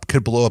blowing up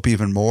could blow up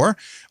even more,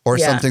 or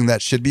something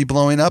that should be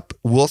blowing up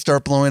will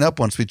start blowing up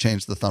once we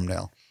change the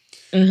thumbnail.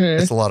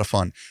 It's a lot of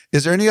fun.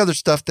 Is there any other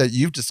stuff that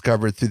you've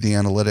discovered through the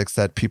analytics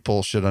that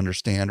people should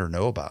understand or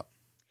know about?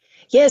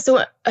 Yeah.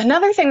 So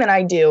another thing that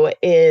I do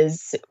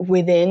is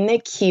within the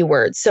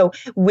keywords. So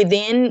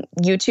within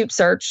YouTube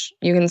search,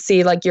 you can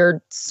see like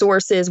your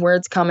sources, where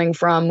it's coming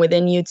from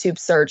within YouTube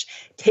search.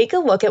 Take a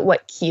look at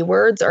what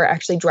keywords are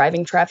actually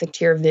driving traffic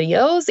to your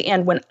videos.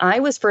 And when I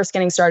was first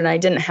getting started,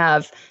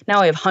 now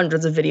I have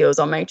hundreds of videos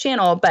on my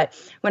channel, but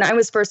when I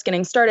was first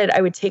getting started,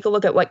 I would take a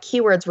look at what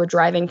keywords were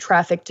driving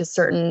traffic to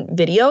certain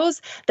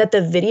videos that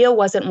the video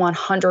wasn't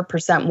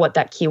 100% what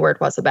that keyword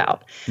was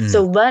about.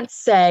 So let's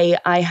say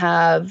I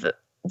have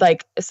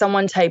like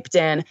someone typed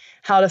in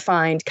how to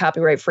find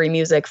copyright-free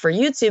music for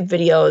YouTube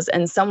videos,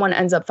 and someone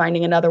ends up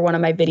finding another one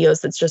of my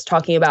videos that's just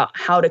talking about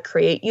how to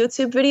create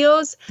YouTube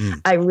videos.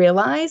 I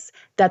realize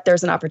that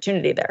there's an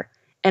opportunity there,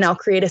 and I'll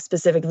create a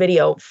specific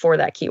video for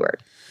that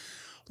keyword.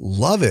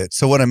 Love it.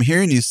 So what I'm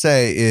hearing you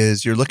say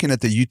is you're looking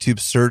at the YouTube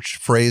search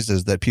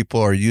phrases that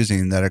people are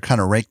using that are kind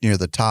of ranked near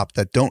the top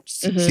that don't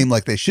seem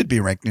like they should be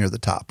ranked near the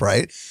top,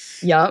 right?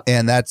 Yep.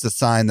 And that's a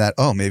sign that,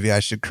 oh, maybe I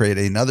should create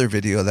another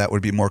video that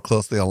would be more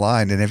closely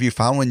aligned. And have you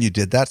found when you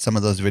did that, some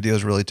of those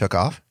videos really took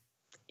off?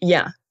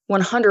 Yeah,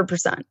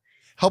 100%.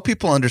 Help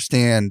people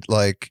understand,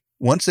 like,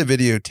 once a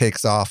video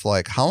takes off,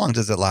 like, how long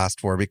does it last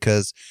for?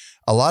 Because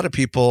a lot of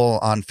people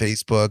on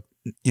Facebook,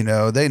 you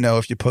know, they know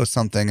if you post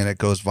something and it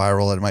goes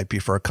viral, it might be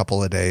for a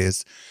couple of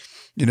days.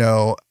 You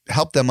know,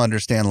 help them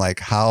understand like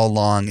how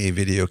long a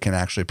video can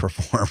actually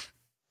perform.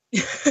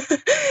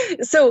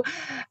 So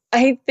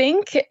I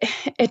think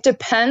it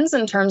depends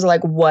in terms of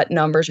like what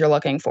numbers you're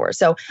looking for.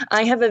 So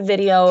I have a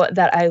video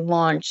that I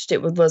launched.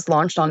 It was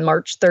launched on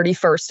March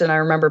 31st. And I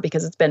remember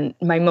because it's been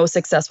my most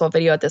successful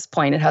video at this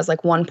point. It has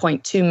like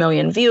 1.2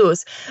 million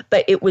views,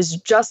 but it was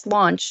just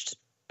launched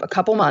a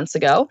couple months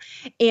ago.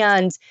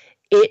 And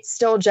it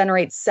still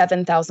generates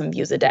 7,000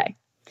 views a day.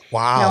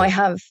 Wow. Now I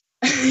have,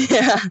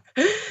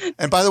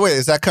 And by the way,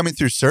 is that coming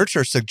through search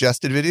or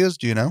suggested videos?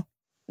 Do you know?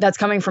 That's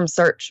coming from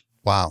search.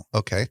 Wow.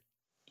 Okay.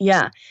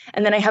 Yeah.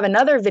 And then I have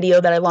another video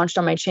that I launched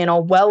on my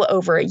channel well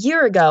over a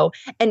year ago,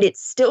 and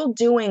it's still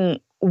doing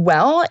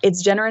well.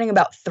 It's generating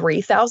about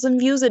 3,000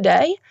 views a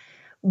day,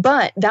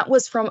 but that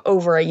was from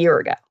over a year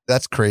ago.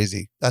 That's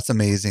crazy. That's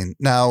amazing.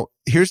 Now,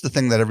 here's the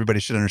thing that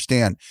everybody should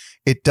understand.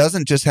 It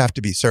doesn't just have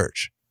to be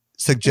search.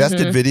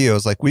 Suggested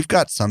videos, like we've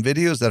got some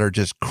videos that are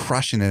just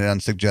crushing it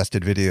on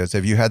suggested videos.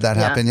 Have you had that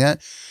happen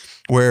yet?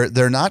 Where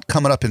they're not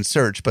coming up in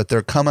search, but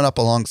they're coming up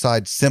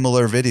alongside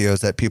similar videos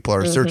that people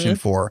are searching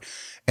for.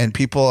 And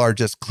people are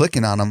just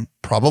clicking on them,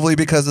 probably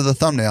because of the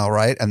thumbnail,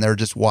 right? And they're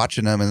just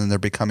watching them and then they're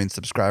becoming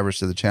subscribers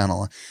to the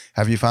channel.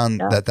 Have you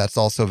found that that's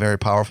also very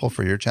powerful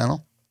for your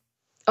channel?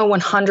 Oh,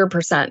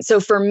 100%. So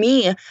for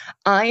me,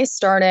 I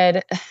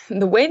started,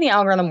 the way the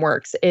algorithm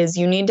works is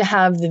you need to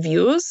have the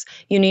views,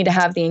 you need to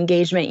have the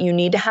engagement, you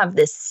need to have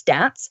the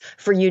stats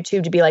for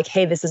YouTube to be like,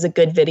 hey, this is a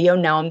good video.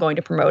 Now I'm going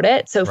to promote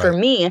it. So for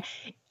me,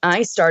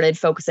 I started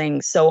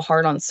focusing so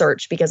hard on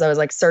search because I was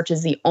like, search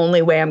is the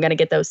only way I'm going to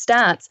get those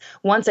stats.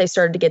 Once I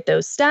started to get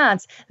those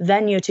stats,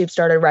 then YouTube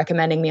started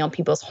recommending me on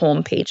people's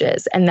home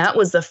pages. And that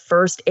was the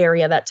first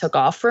area that took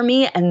off for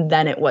me. And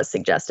then it was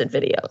suggested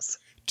videos.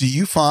 Do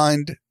you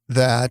find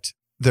that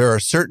there are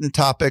certain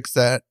topics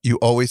that you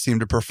always seem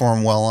to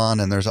perform well on,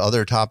 and there's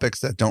other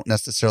topics that don't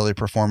necessarily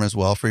perform as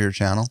well for your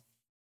channel?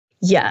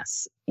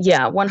 Yes.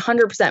 Yeah,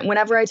 100%.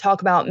 Whenever I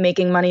talk about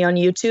making money on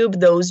YouTube,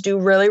 those do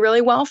really,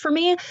 really well for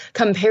me.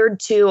 Compared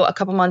to a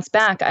couple months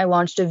back, I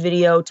launched a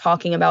video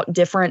talking about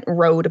different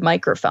Rode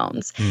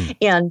microphones.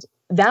 And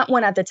that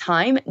one at the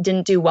time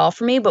didn't do well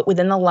for me, but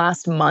within the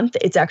last month,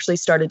 it's actually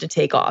started to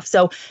take off.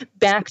 So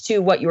back to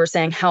what you were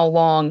saying, how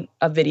long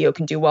a video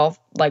can do well,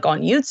 like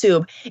on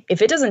YouTube,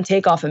 if it doesn't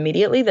take off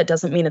immediately, that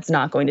doesn't mean it's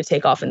not going to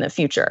take off in the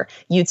future.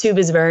 YouTube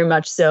is very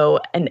much so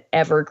an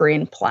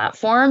evergreen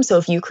platform. So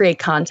if you create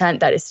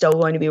content that is still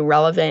going to be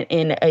relevant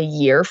in a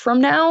year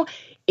from now,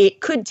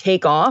 it could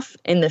take off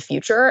in the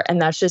future,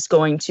 and that's just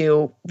going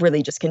to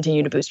really just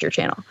continue to boost your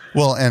channel.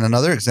 Well, and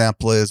another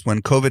example is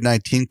when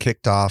COVID-19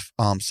 kicked off,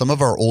 some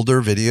of our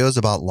older videos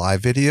about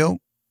live video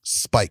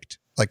spiked,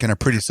 like in a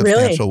pretty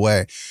substantial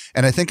way.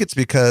 And I think it's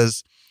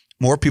because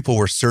more people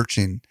were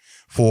searching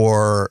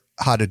for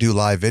how to do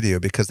live video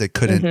because they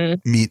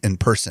couldn't meet in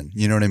person.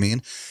 You know what I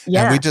mean?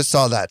 Yeah. And we just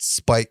saw that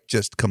spike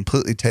just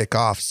completely take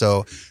off.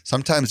 So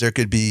sometimes there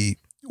could be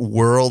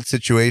world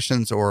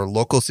situations or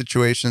local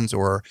situations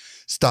or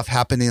stuff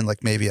happening,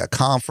 like maybe a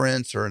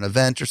conference or an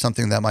event or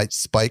something that might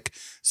spike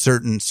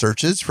certain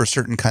searches for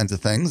certain kinds of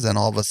things. And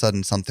all of a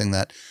sudden, something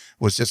that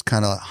was just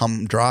kind of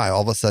humdry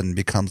all of a sudden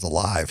becomes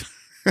alive.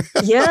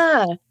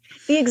 Yeah.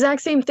 The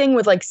exact same thing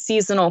with like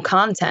seasonal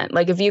content.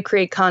 Like if you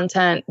create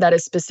content that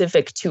is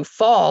specific to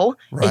fall,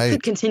 it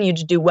could continue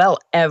to do well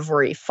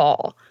every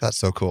fall. That's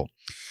so cool.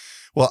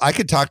 Well, I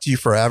could talk to you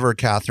forever,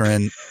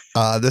 Catherine.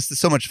 This is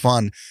so much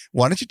fun.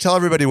 Why don't you tell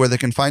everybody where they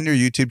can find your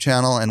YouTube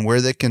channel and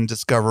where they can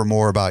discover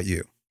more about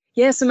you?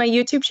 Yeah, so my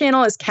YouTube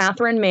channel is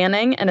Catherine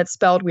Manning, and it's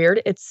spelled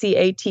weird. It's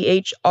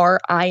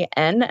Cathrin,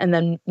 and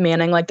then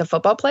Manning like the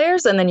football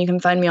players. And then you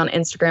can find me on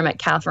Instagram at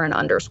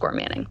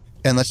Catherine_Manning.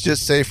 And let's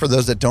just say for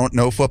those that don't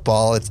know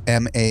football, it's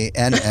Manning,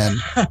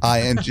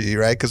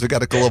 right? Because we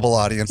got a global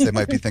audience. They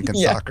might be thinking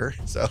soccer.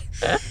 So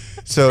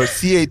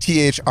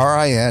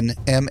Cathrin, Manning.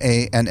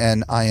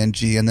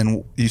 And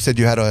then you said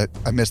you had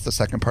I missed the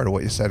second part of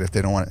what you said if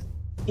they don't want it.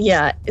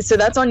 Yeah. So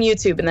that's on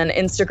YouTube. And then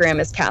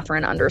Instagram is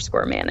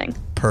Catherine_Manning.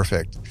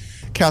 Perfect.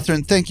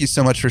 Catherine, thank you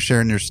so much for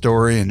sharing your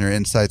story and your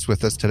insights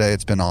with us today.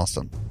 It's been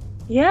awesome.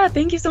 Yeah.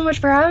 Thank you so much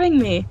for having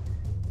me.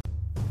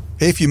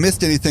 Hey, if you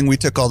missed anything, we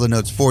took all the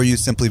notes for you.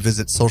 Simply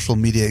visit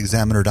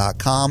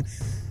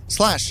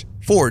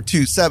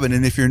socialmediaexaminer.com/427.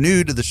 And if you're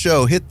new to the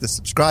show, hit the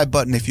subscribe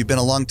button. If you've been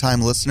a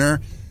long-time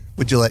listener,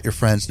 would you let your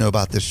friends know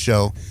about this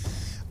show?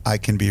 I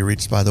can be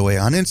reached, by the way,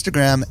 on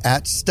Instagram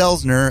at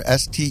Stelzner,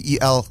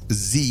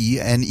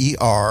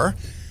 Stelzner.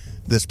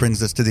 This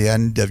brings us to the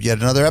end of yet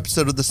another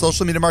episode of the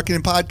Social Media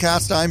Marketing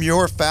Podcast. I'm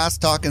your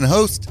fast-talking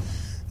host,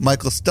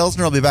 Michael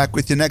Stelzner. I'll be back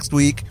with you next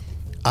week.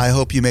 I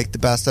hope you make the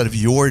best out of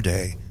your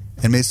day.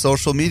 And may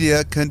social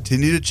media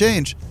continue to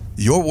change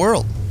your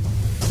world.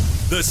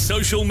 The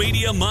Social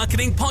Media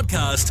Marketing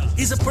Podcast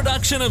is a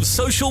production of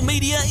Social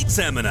Media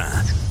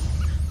Examiner.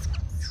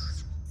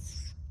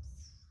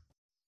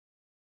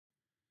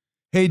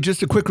 Hey,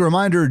 just a quick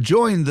reminder,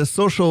 join the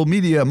Social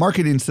Media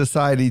Marketing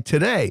Society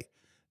today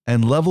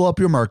and level up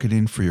your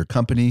marketing for your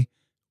company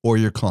or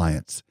your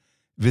clients.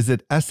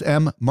 Visit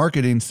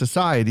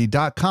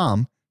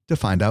smmarketingsociety.com to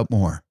find out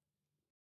more.